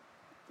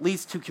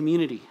leads to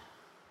community.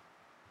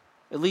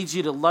 It leads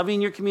you to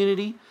loving your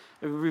community.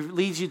 It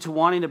leads you to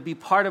wanting to be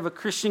part of a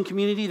Christian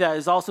community that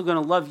is also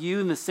going to love you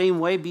in the same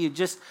way, be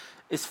just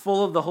as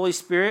full of the Holy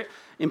Spirit,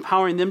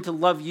 empowering them to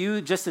love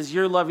you just as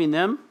you're loving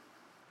them.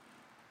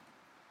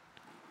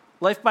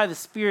 Life by the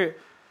Spirit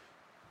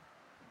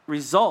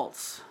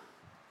results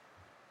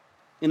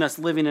in us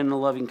living in a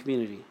loving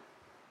community.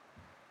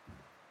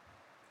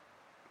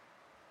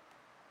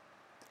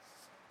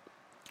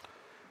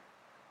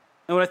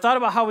 And when I thought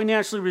about how we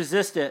naturally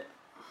resist it,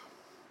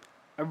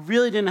 I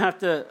really didn't have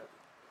to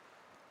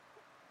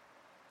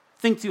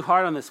think too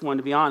hard on this one,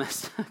 to be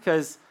honest,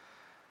 because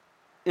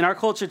in our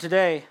culture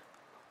today,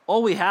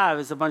 all we have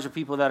is a bunch of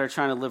people that are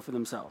trying to live for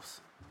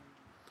themselves.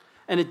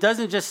 And it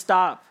doesn't just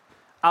stop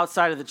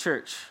outside of the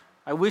church.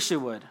 I wish it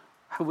would.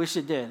 I wish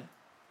it did.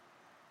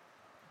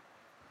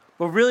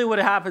 But really what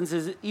happens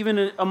is,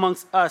 even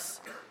amongst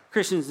us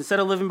Christians, instead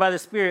of living by the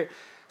Spirit,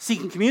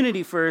 seeking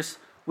community first,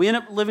 we end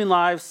up living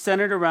lives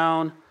centered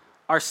around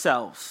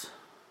ourselves.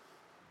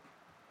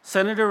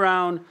 Centered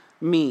around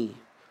me.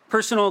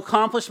 Personal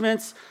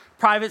accomplishments,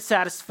 private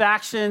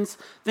satisfactions,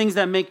 things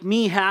that make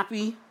me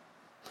happy.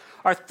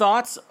 Our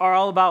thoughts are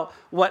all about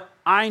what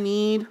I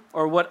need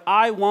or what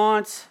I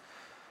want.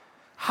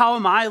 How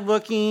am I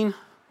looking?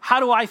 How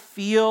do I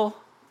feel?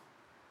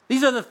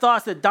 These are the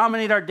thoughts that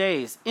dominate our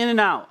days, in and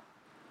out.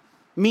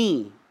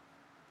 Me.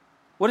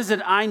 What is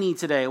it I need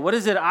today? What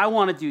is it I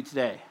want to do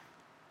today?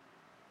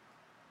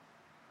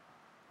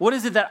 What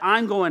is it that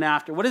I'm going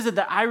after? What is it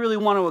that I really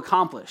want to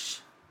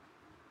accomplish?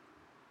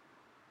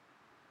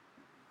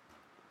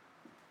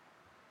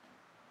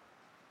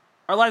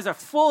 Our lives are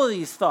full of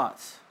these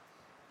thoughts.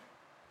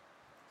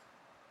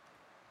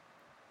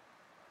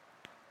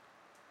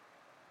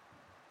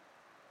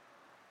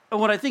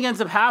 And what I think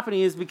ends up happening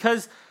is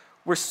because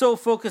we're so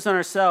focused on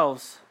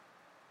ourselves,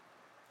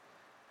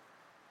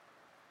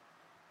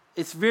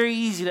 it's very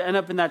easy to end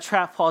up in that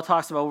trap Paul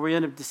talks about where we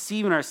end up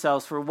deceiving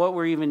ourselves for what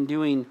we're even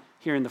doing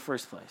here in the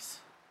first place.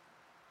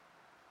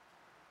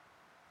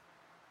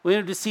 We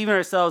end up deceiving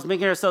ourselves,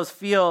 making ourselves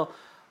feel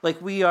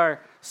like we are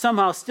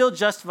somehow still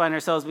justifying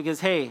ourselves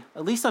because, hey,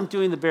 at least I'm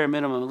doing the bare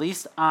minimum. At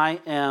least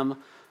I am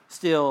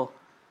still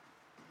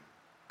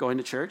going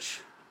to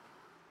church.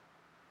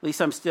 At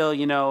least I'm still,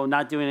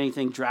 not doing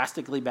anything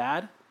drastically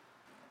bad.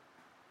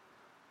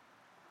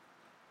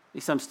 At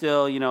least I'm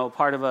still,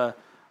 part of a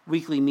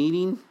weekly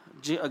meeting,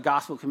 a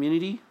gospel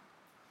community.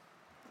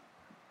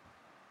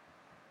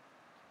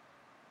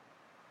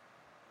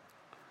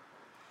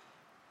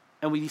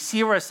 And we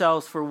deceive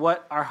ourselves for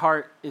what our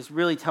heart is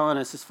really telling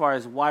us as far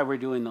as why we're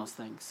doing those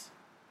things.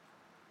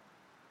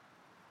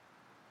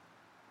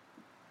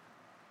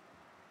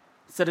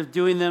 Instead of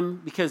doing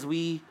them because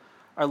we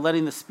are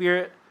letting the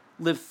Spirit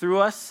live through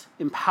us,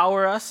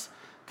 empower us,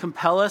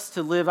 compel us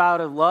to live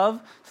out of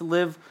love, to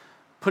live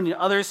putting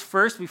others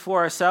first before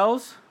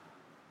ourselves,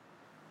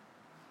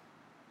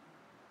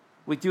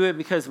 we do it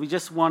because we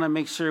just want to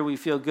make sure we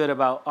feel good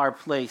about our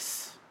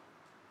place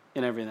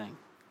in everything.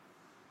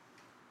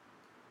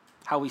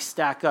 How we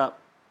stack up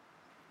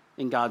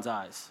in God's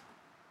eyes.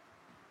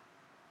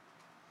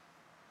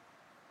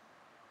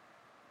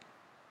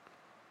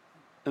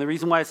 And the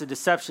reason why it's a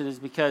deception is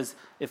because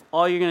if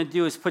all you're going to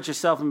do is put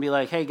yourself and be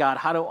like, hey, God,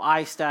 how do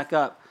I stack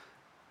up?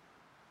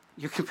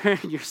 You're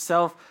comparing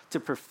yourself to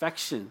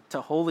perfection, to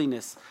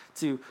holiness,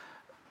 to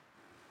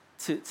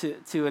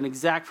an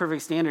exact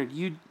perfect standard.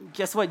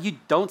 Guess what? You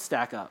don't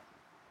stack up.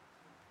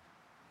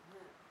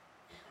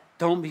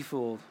 Don't be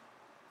fooled.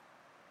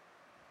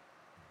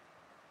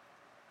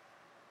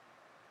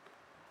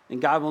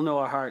 And God will know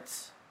our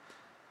hearts.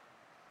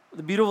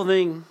 The beautiful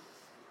thing,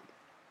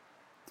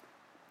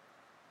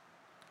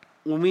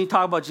 when we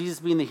talk about Jesus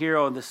being the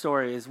hero of the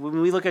story, is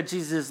when we look at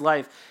Jesus'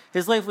 life,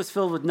 his life was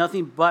filled with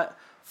nothing but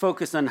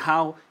focus on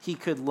how he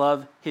could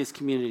love his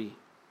community.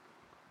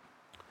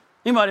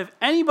 Think about it, if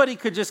anybody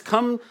could just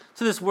come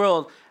to this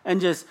world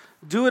and just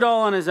do it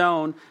all on his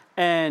own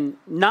and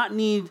not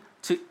need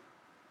to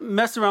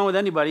mess around with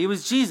anybody, it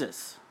was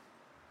Jesus.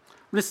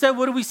 But instead,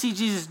 what do we see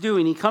Jesus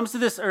doing? He comes to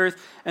this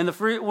earth, and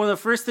one of the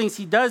first things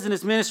he does in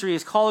his ministry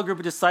is call a group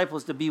of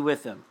disciples to be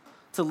with him,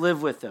 to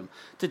live with them,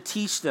 to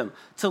teach them,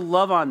 to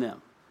love on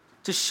them,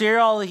 to share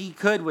all that he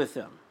could with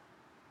them.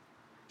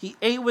 He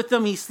ate with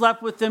them, he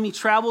slept with them, he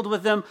traveled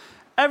with them,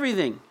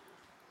 everything.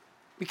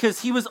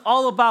 Because he was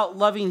all about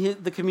loving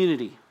the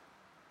community.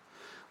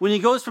 When he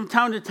goes from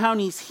town to town,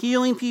 he's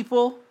healing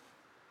people.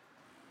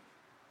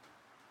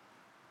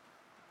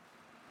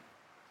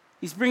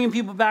 He's bringing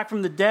people back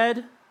from the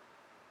dead.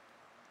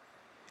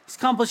 He's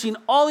accomplishing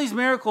all these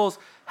miracles,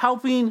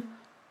 helping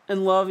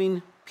and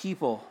loving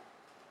people.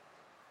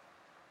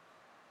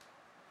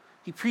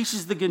 He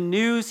preaches the good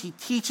news. He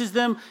teaches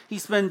them. He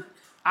spends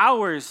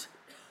hours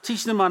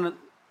teaching them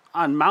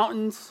on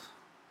mountains,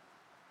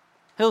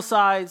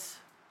 hillsides,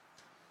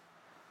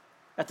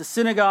 at the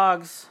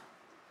synagogues.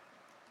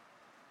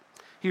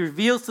 He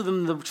reveals to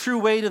them the true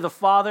way to the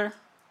Father.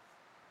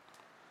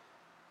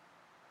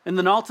 And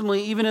then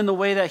ultimately, even in the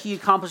way that he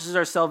accomplishes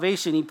our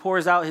salvation, he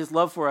pours out his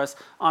love for us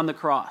on the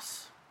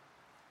cross.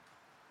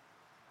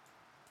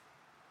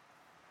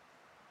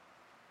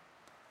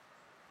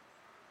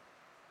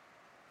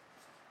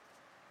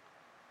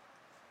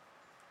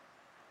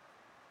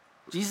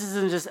 Jesus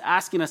isn't just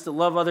asking us to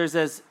love others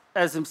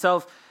as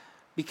himself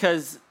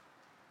because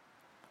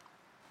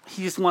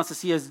he just wants to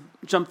see us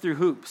jump through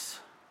hoops.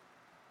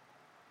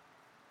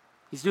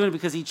 He's doing it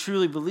because he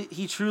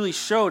truly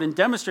showed and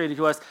demonstrated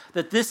to us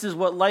that this is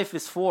what life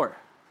is for.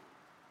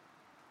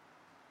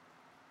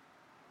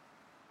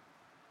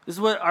 This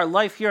is what our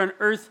life here on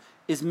earth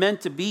is meant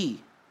to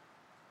be.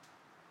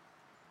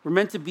 We're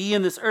meant to be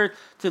in this earth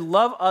to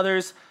love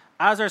others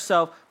as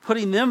ourselves,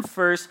 putting them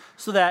first,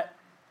 so that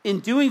in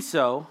doing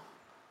so,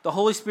 the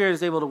Holy Spirit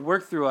is able to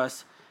work through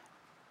us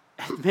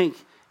and make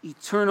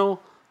eternal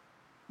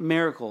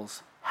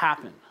miracles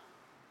happen.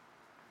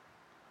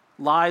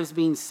 Lives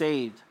being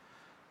saved,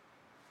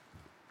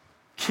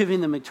 giving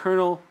them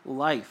eternal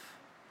life.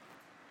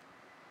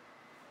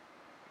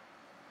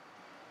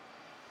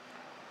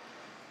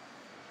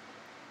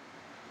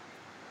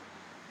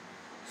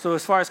 So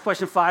as far as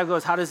question 5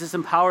 goes, how does this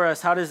empower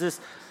us? How does this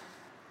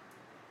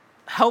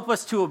help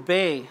us to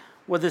obey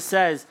what this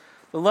says?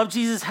 The love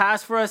Jesus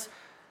has for us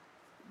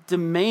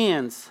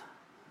demands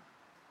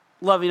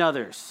loving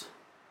others,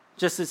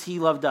 just as he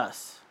loved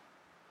us.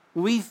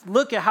 When we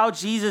look at how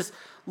Jesus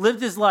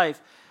lived his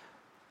life,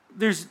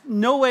 there's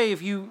no way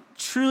if you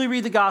truly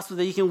read the gospel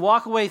that you can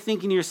walk away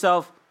thinking to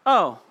yourself,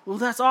 oh, well,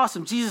 that's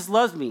awesome. Jesus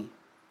loves me.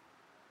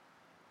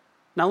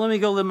 Now let me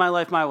go live my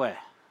life my way.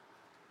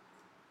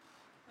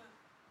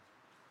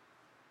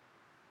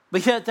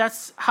 But yet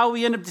that's how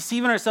we end up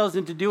deceiving ourselves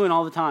into doing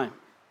all the time.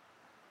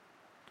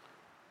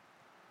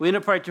 We end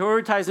up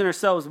prioritizing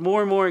ourselves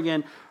more and more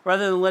again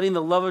rather than letting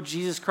the love of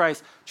Jesus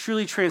Christ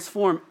truly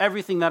transform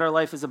everything that our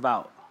life is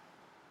about,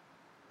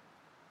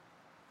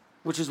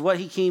 which is what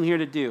he came here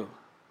to do.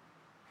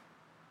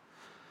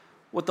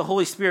 What the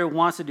Holy Spirit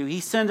wants to do. He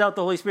sends out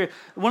the Holy Spirit.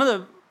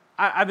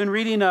 I've been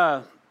reading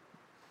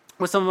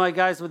with some of my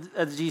guys at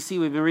the GC,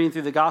 we've been reading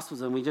through the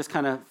Gospels, and we just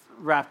kind of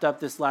wrapped up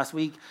this last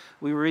week.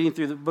 We were reading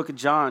through the book of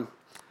John.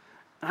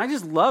 And I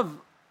just love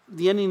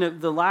the ending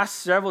of the last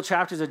several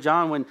chapters of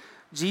John when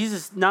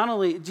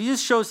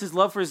Jesus shows his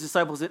love for his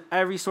disciples in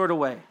every sort of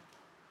way.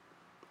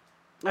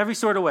 Every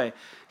sort of way.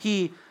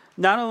 He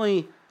not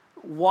only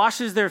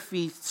washes their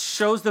feet,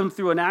 shows them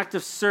through an act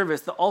of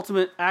service, the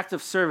ultimate act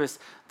of service,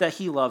 that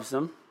he loves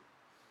them.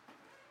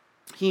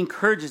 He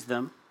encourages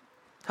them,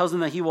 tells them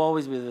that he will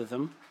always be with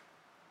them.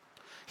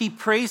 He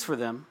prays for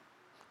them.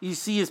 You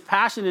see his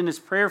passion in his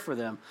prayer for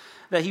them,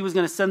 that he was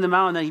going to send them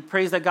out, and that he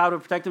prays that God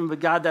would protect them,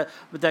 but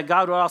that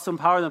God would also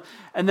empower them.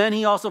 And then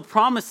he also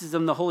promises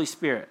them the Holy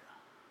Spirit.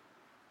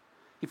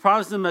 He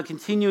promises them a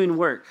continuing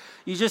work.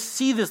 You just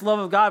see this love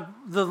of God,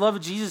 the love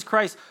of Jesus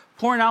Christ,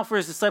 pouring out for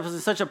his disciples in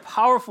such a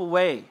powerful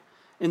way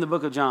in the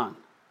book of John.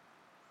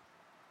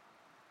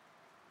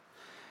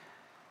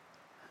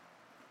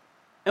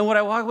 And what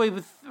I walk away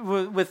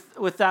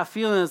with that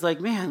feeling is like,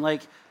 man,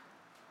 like,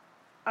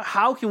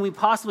 how can we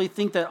possibly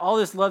think that all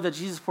this love that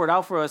Jesus poured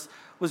out for us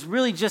was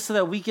really just so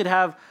that we could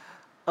have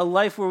a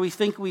life where we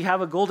think we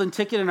have a golden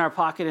ticket in our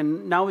pocket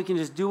and now we can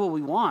just do what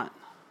we want?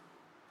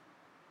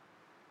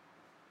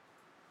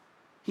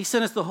 He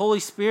sent us the Holy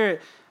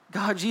Spirit.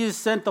 God, Jesus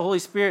sent the Holy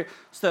Spirit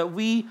so that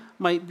we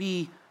might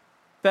be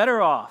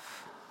better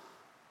off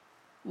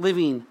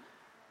living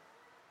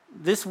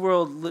this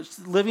world,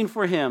 living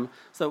for him,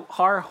 so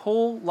our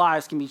whole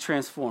lives can be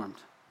transformed.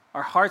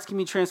 Our hearts can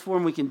be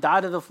transformed. We can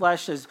die to the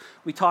flesh, as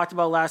we talked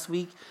about last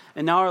week,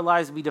 and now our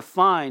lives will be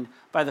defined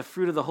by the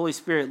fruit of the Holy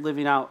Spirit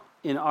living out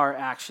in our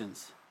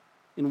actions,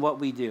 in what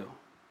we do.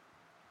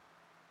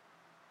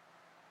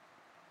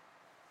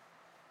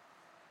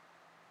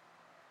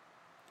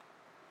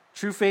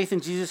 True faith in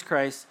Jesus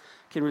Christ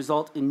can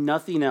result in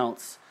nothing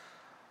else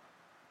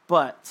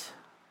but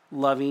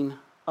loving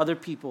other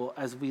people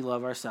as we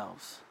love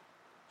ourselves.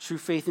 True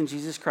faith in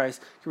Jesus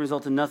Christ can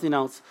result in nothing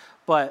else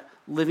but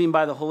living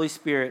by the Holy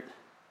Spirit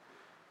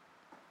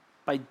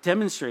by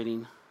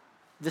demonstrating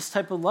this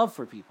type of love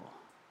for people.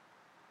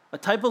 A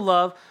type of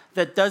love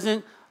that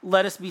doesn't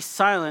let us be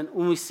silent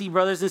when we see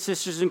brothers and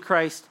sisters in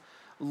Christ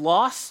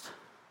lost.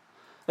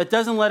 That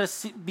doesn't let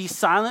us be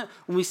silent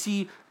when we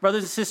see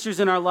brothers and sisters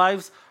in our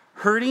lives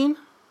hurting.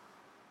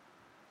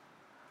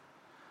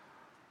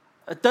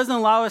 It doesn't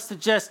allow us to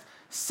just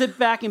sit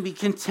back and be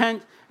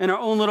content in our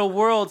own little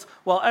worlds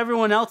while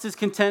everyone else is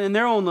content in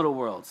their own little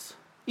worlds.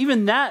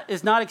 Even that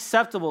is not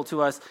acceptable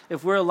to us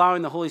if we're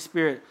allowing the Holy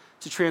Spirit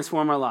to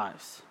transform our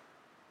lives.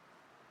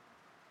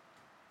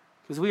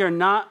 Because we are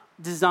not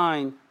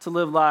designed to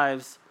live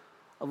lives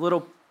of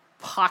little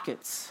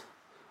pockets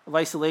of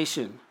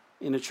isolation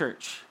in a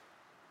church.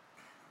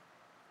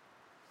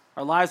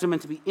 Our lives are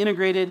meant to be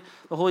integrated.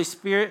 The Holy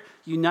Spirit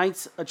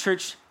unites a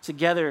church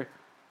together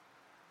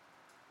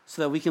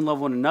so that we can love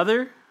one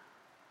another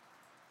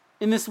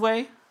in this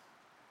way,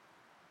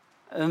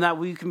 and that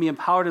we can be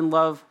empowered and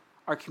love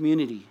our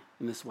community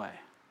in this way.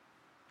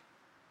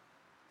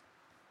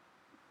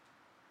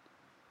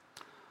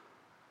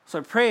 So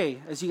I pray,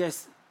 as you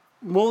guys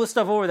mull this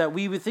stuff over, that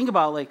we would think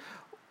about, like,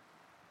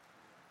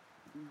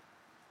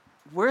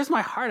 where's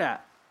my heart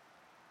at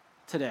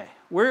today?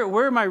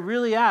 Where am I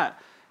really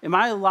at? Am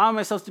I allowing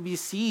myself to be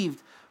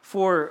deceived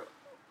for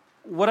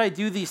what I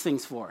do these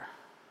things for?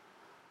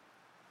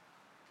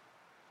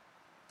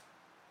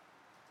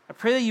 I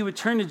pray that you would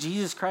turn to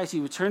Jesus Christ,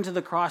 you would turn to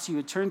the cross, you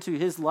would turn to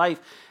his life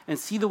and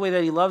see the way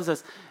that he loves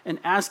us and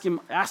ask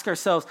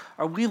ourselves,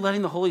 are we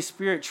letting the Holy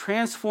Spirit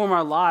transform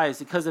our lives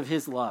because of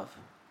his love?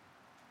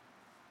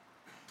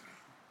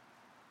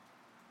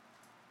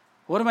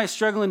 What am I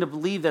struggling to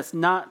believe that's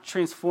not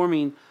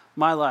transforming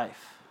my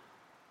life?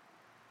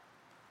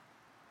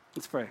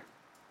 Let's pray.